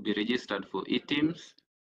need to be registered for e-teams.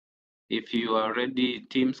 If you are already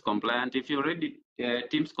Teams compliant, if you're already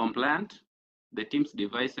Teams compliant, the Teams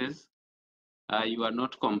devices, you are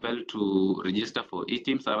not compelled to register for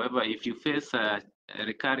e-teams. However, if you face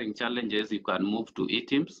recurring challenges, you can move to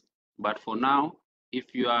e-teams. But for now,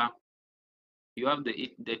 if you have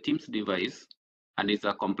the Teams device and it's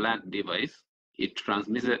a compliant device, it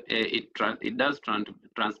transmits it does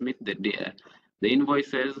transmit the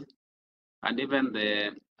invoices, and even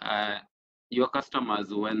the your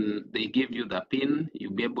customers, when they give you the PIN,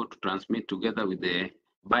 you'll be able to transmit together with the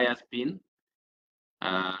buyer's PIN.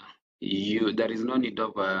 There is no need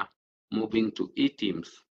of moving to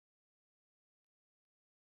e-teams.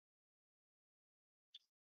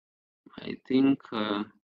 I think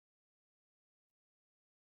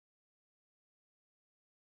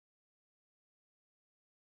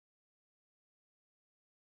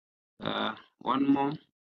one more.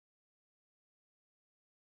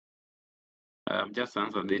 I've just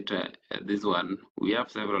answered it. This one, we have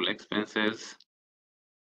several expenses.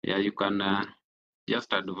 Yeah, you can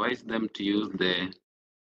just advise them to use the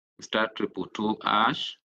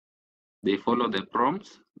 *222#. They follow the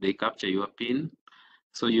prompts, they capture your PIN,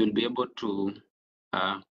 so you'll be able to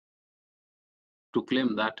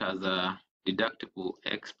claim that as a deductible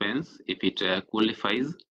expense if it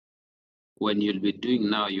qualifies when you'll be doing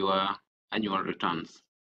now your annual returns.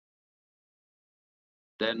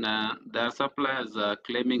 Then there are suppliers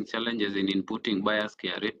claiming challenges in inputting buyer's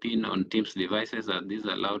KRA PIN on Teams devices. Are these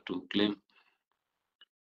allowed to claim?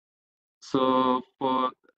 So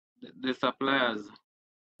for the suppliers,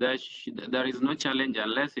 there is no challenge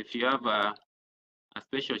unless if you have a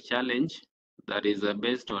special challenge that is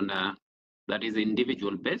based on that is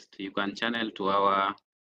individual based. You can channel to our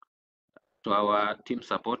team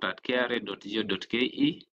support at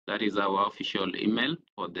kra.go.ke. That is our official email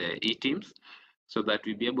for the e-teams, so that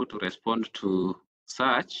we'll be able to respond to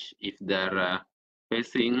such if they're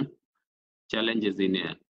facing challenges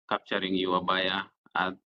in capturing your buyer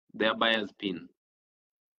their buyer's PIN.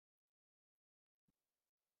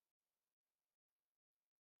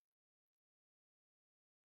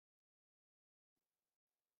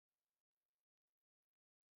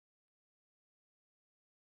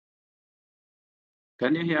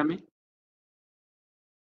 Can you hear me?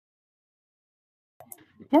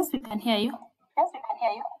 Yes, we can hear you. Yes, we can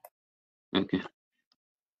hear you. Okay.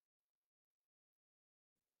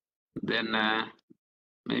 Then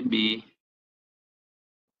maybe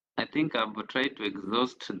I think I've tried to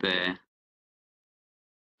exhaust the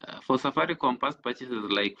for Safaricom past purchases,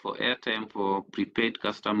 like for airtime for prepaid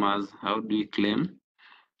customers. How do we claim?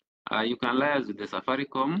 You can liaise with the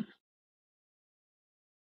Safaricom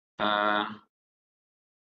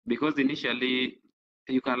because initially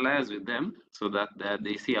you can liaise with them so that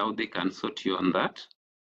they see how they can sort you on that.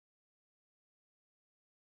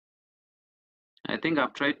 I think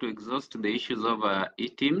I've tried to exhaust the issues of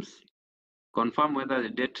e-teams, confirm whether the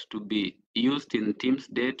date to be used in Teams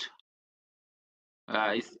date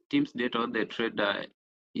is Teams date or the trader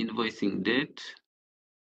invoicing date.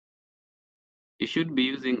 You should be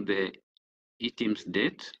using the e-teams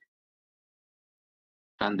date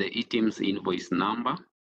and the e-teams invoice number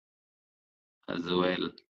as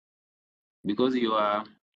well, because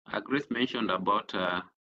Grace mentioned about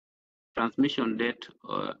transmission date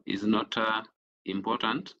is not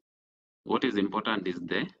important. What is important is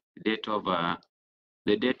the date of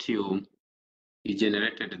the date you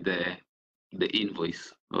generated the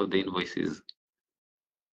invoice or the invoices.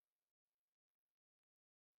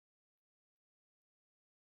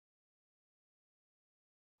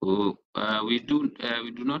 We do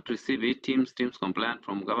not receive e-teams compliant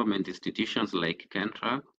from government institutions like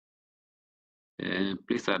KRA.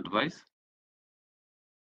 Please advise.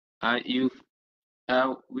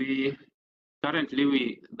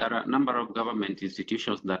 Currently there are a number of government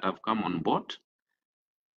institutions that have come on board.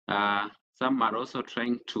 Some are also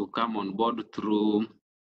trying to come on board through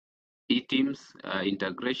e-teams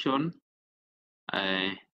integration,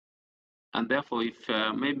 and therefore, if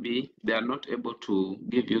maybe they are not able to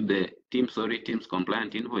give you the Teams or e-teams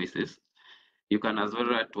compliant invoices, you can as well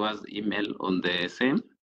write to us email on the same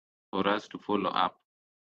for us to follow up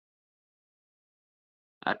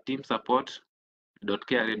at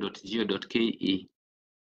teamsupport.kra.go.ke.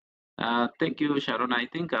 Thank you, Sharon. I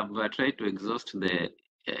think I've tried to exhaust the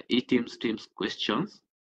e-teams questions.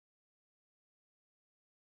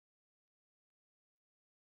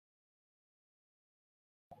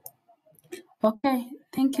 Okay,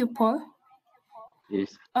 thank you, Paul.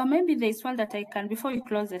 Yes. Maybe there's one that I can, before you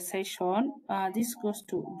close the session, this goes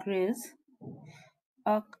to Grace.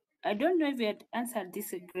 I don't know if you had answered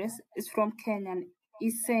this, Grace. It's from Kenyan.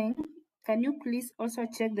 It's saying, can you please also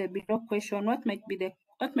check the below question? What might be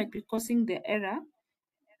causing the error?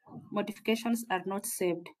 Modifications are not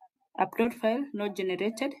saved. Upload file not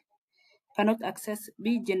generated. Cannot access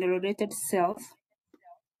be generated self.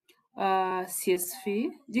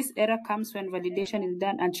 CSV. This error comes when validation is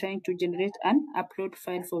done and trying to generate an upload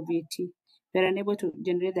file for VAT. We're unable to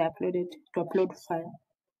generate the upload file.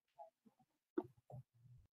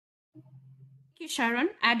 Thank you,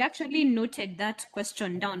 Sharon. I'd actually noted that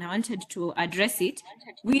question down. I wanted to address it.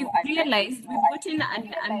 We've realized we've gotten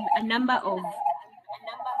a number of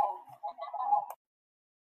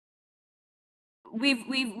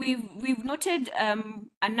we've noted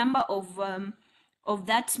a number of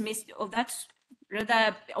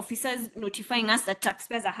rather officers notifying us that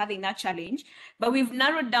taxpayers are having that challenge, but we've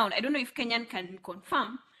narrowed down. I don't know if Kenyan can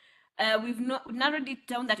confirm. We've narrowed it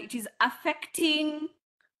down that it is affecting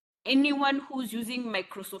anyone who's using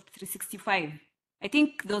Microsoft 365. I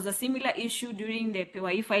think there was a similar issue during the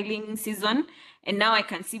PYE filing season, and now I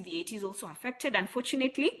can see VAT is also affected,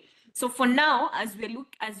 unfortunately. So for now, as we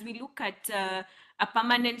look at a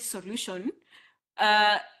permanent solution,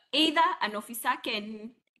 either an officer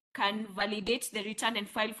can validate the return and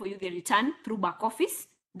file for you the return through back office.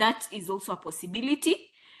 That is also a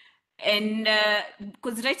possibility. And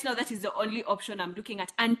because right now that is the only option I'm looking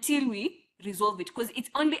at until we resolve it, because it's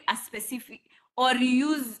only a specific, or you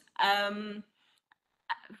use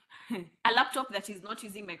a laptop that is not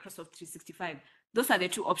using Microsoft 365. Those are the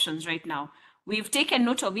two options right now. We've taken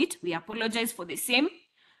note of it. We apologize for the same.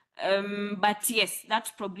 But yes,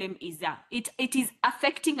 that problem is there. It is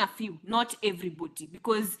affecting a few, not everybody,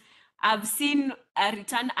 because I've seen a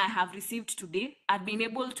return I have received today. I've been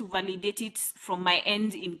able to validate it from my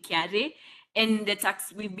end in KRA, and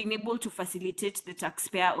we've been able to facilitate the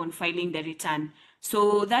taxpayer on filing the return.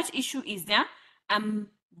 So that issue is there. I'm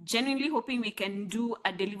genuinely hoping we can do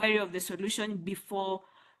a delivery of the solution before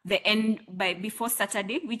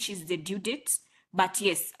Saturday, which is the due date. But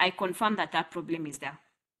yes, I confirm that that problem is there.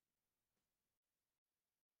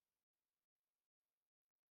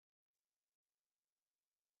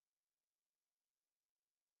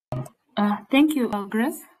 Thank you,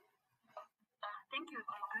 Grace.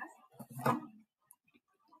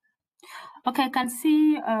 Okay, I can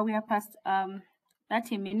see we are past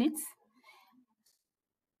 30 minutes.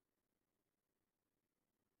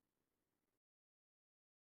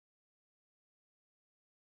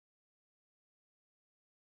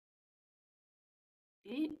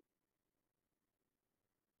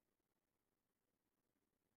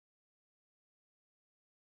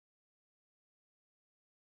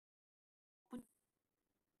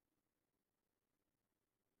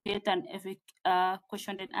 Create an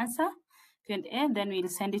question and answer Q&A, then we'll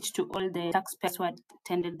send it to all the taxpayers who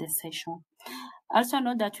attended the session. Also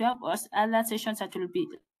note that we have other sessions that will be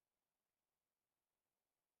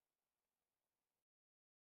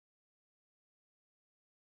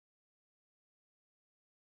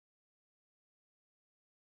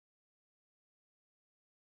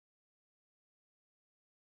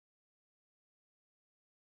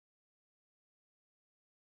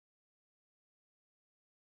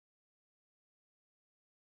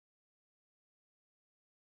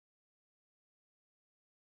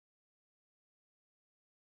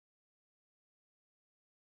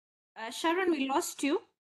Sharon, we lost you.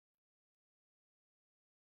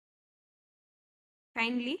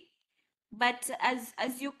 Kindly. But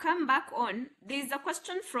as you come back on, there's a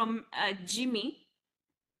question from Jimmy,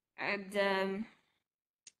 and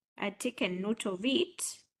I'd taken note of it,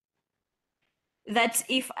 that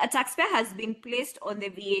if a taxpayer has been placed on the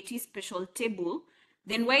VAT special table,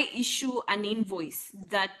 then why issue an invoice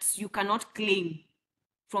that you cannot claim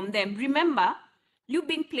from them? Remember, you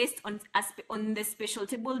being placed on the special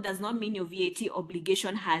table does not mean your VAT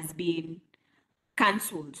obligation has been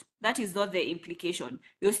cancelled. That is not the implication.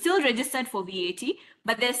 You're still registered for VAT,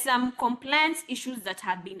 but there's some compliance issues that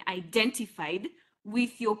have been identified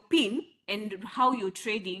with your PIN and how you're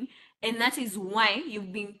trading, and that is why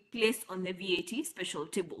you've been placed on the VAT special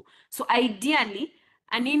table. So ideally,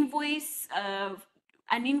 an invoice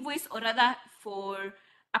or rather for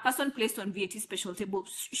a person placed on VAT special table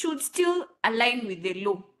should still align with the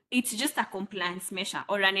law. It's just a compliance measure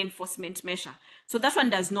or an enforcement measure. So that one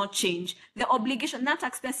does not change. The obligation, that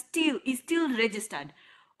taxpayer is still registered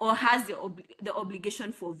or has the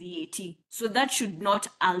obligation for VAT. So that should not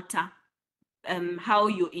alter how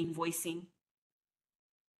you're invoicing.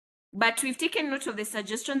 But we've taken note of the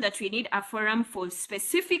suggestion that we need a forum for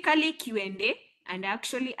specifically Q&A, and I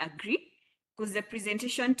actually agree, because the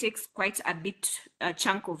presentation takes quite a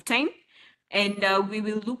chunk of time, and we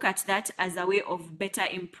will look at that as a way of better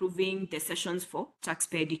improving the sessions for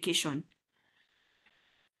taxpayer education.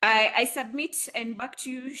 I submit, and back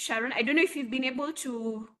to you, Sharon. I don't know if you've been able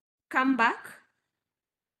to come back.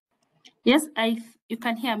 Yes, you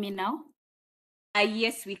can hear me now?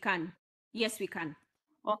 Yes, we can. Yes, we can.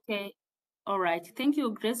 Okay. All right. Thank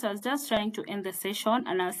you, Grace. I was just trying to end the session,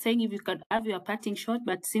 and I was saying if you could have your parting shot,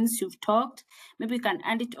 but since you've talked, maybe we can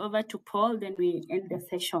hand it over to Paul, then we end the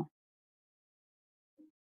session.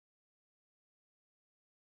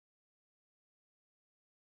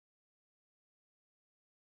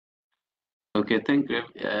 Okay, thank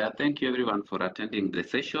you everyone for attending the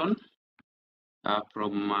session.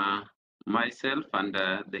 From myself and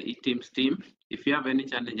the eTeams team, if you have any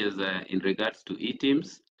challenges in regards to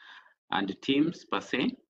eTeams and Teams per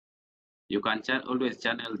se, you can always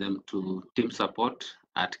channel them to team support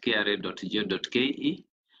at kra.go.ke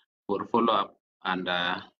for follow-up and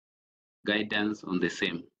guidance on the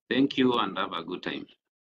same. Thank you and have a good time.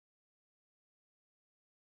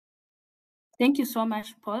 Thank you so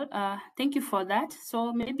much, Paul. Thank you for that.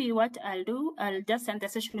 So maybe what I'll do, I'll just end the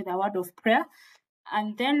session with a word of prayer.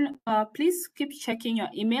 And then please keep checking your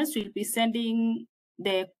emails. We'll be sending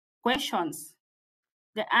the questions,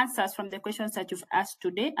 the answers from the questions that you've asked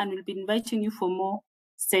today, and we'll be inviting you for more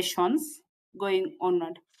sessions going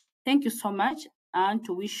onward. Thank you so much, and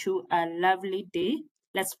to wish you a lovely day.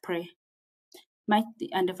 Let's pray. mighty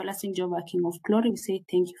and everlasting Jehovah, King of glory, we say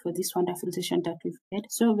thank you for this wonderful session that we've had.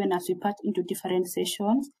 So when as we part into different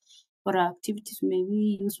sessions for our activities, may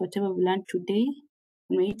we use whatever we learned today,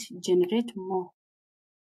 may it generate more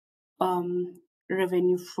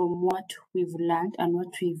revenue from what we've learned and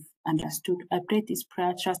what we've understood. I pray this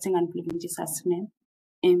prayer, trusting and believing in Jesus' name.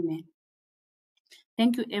 Amen.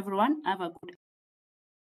 Thank you, everyone. Have a good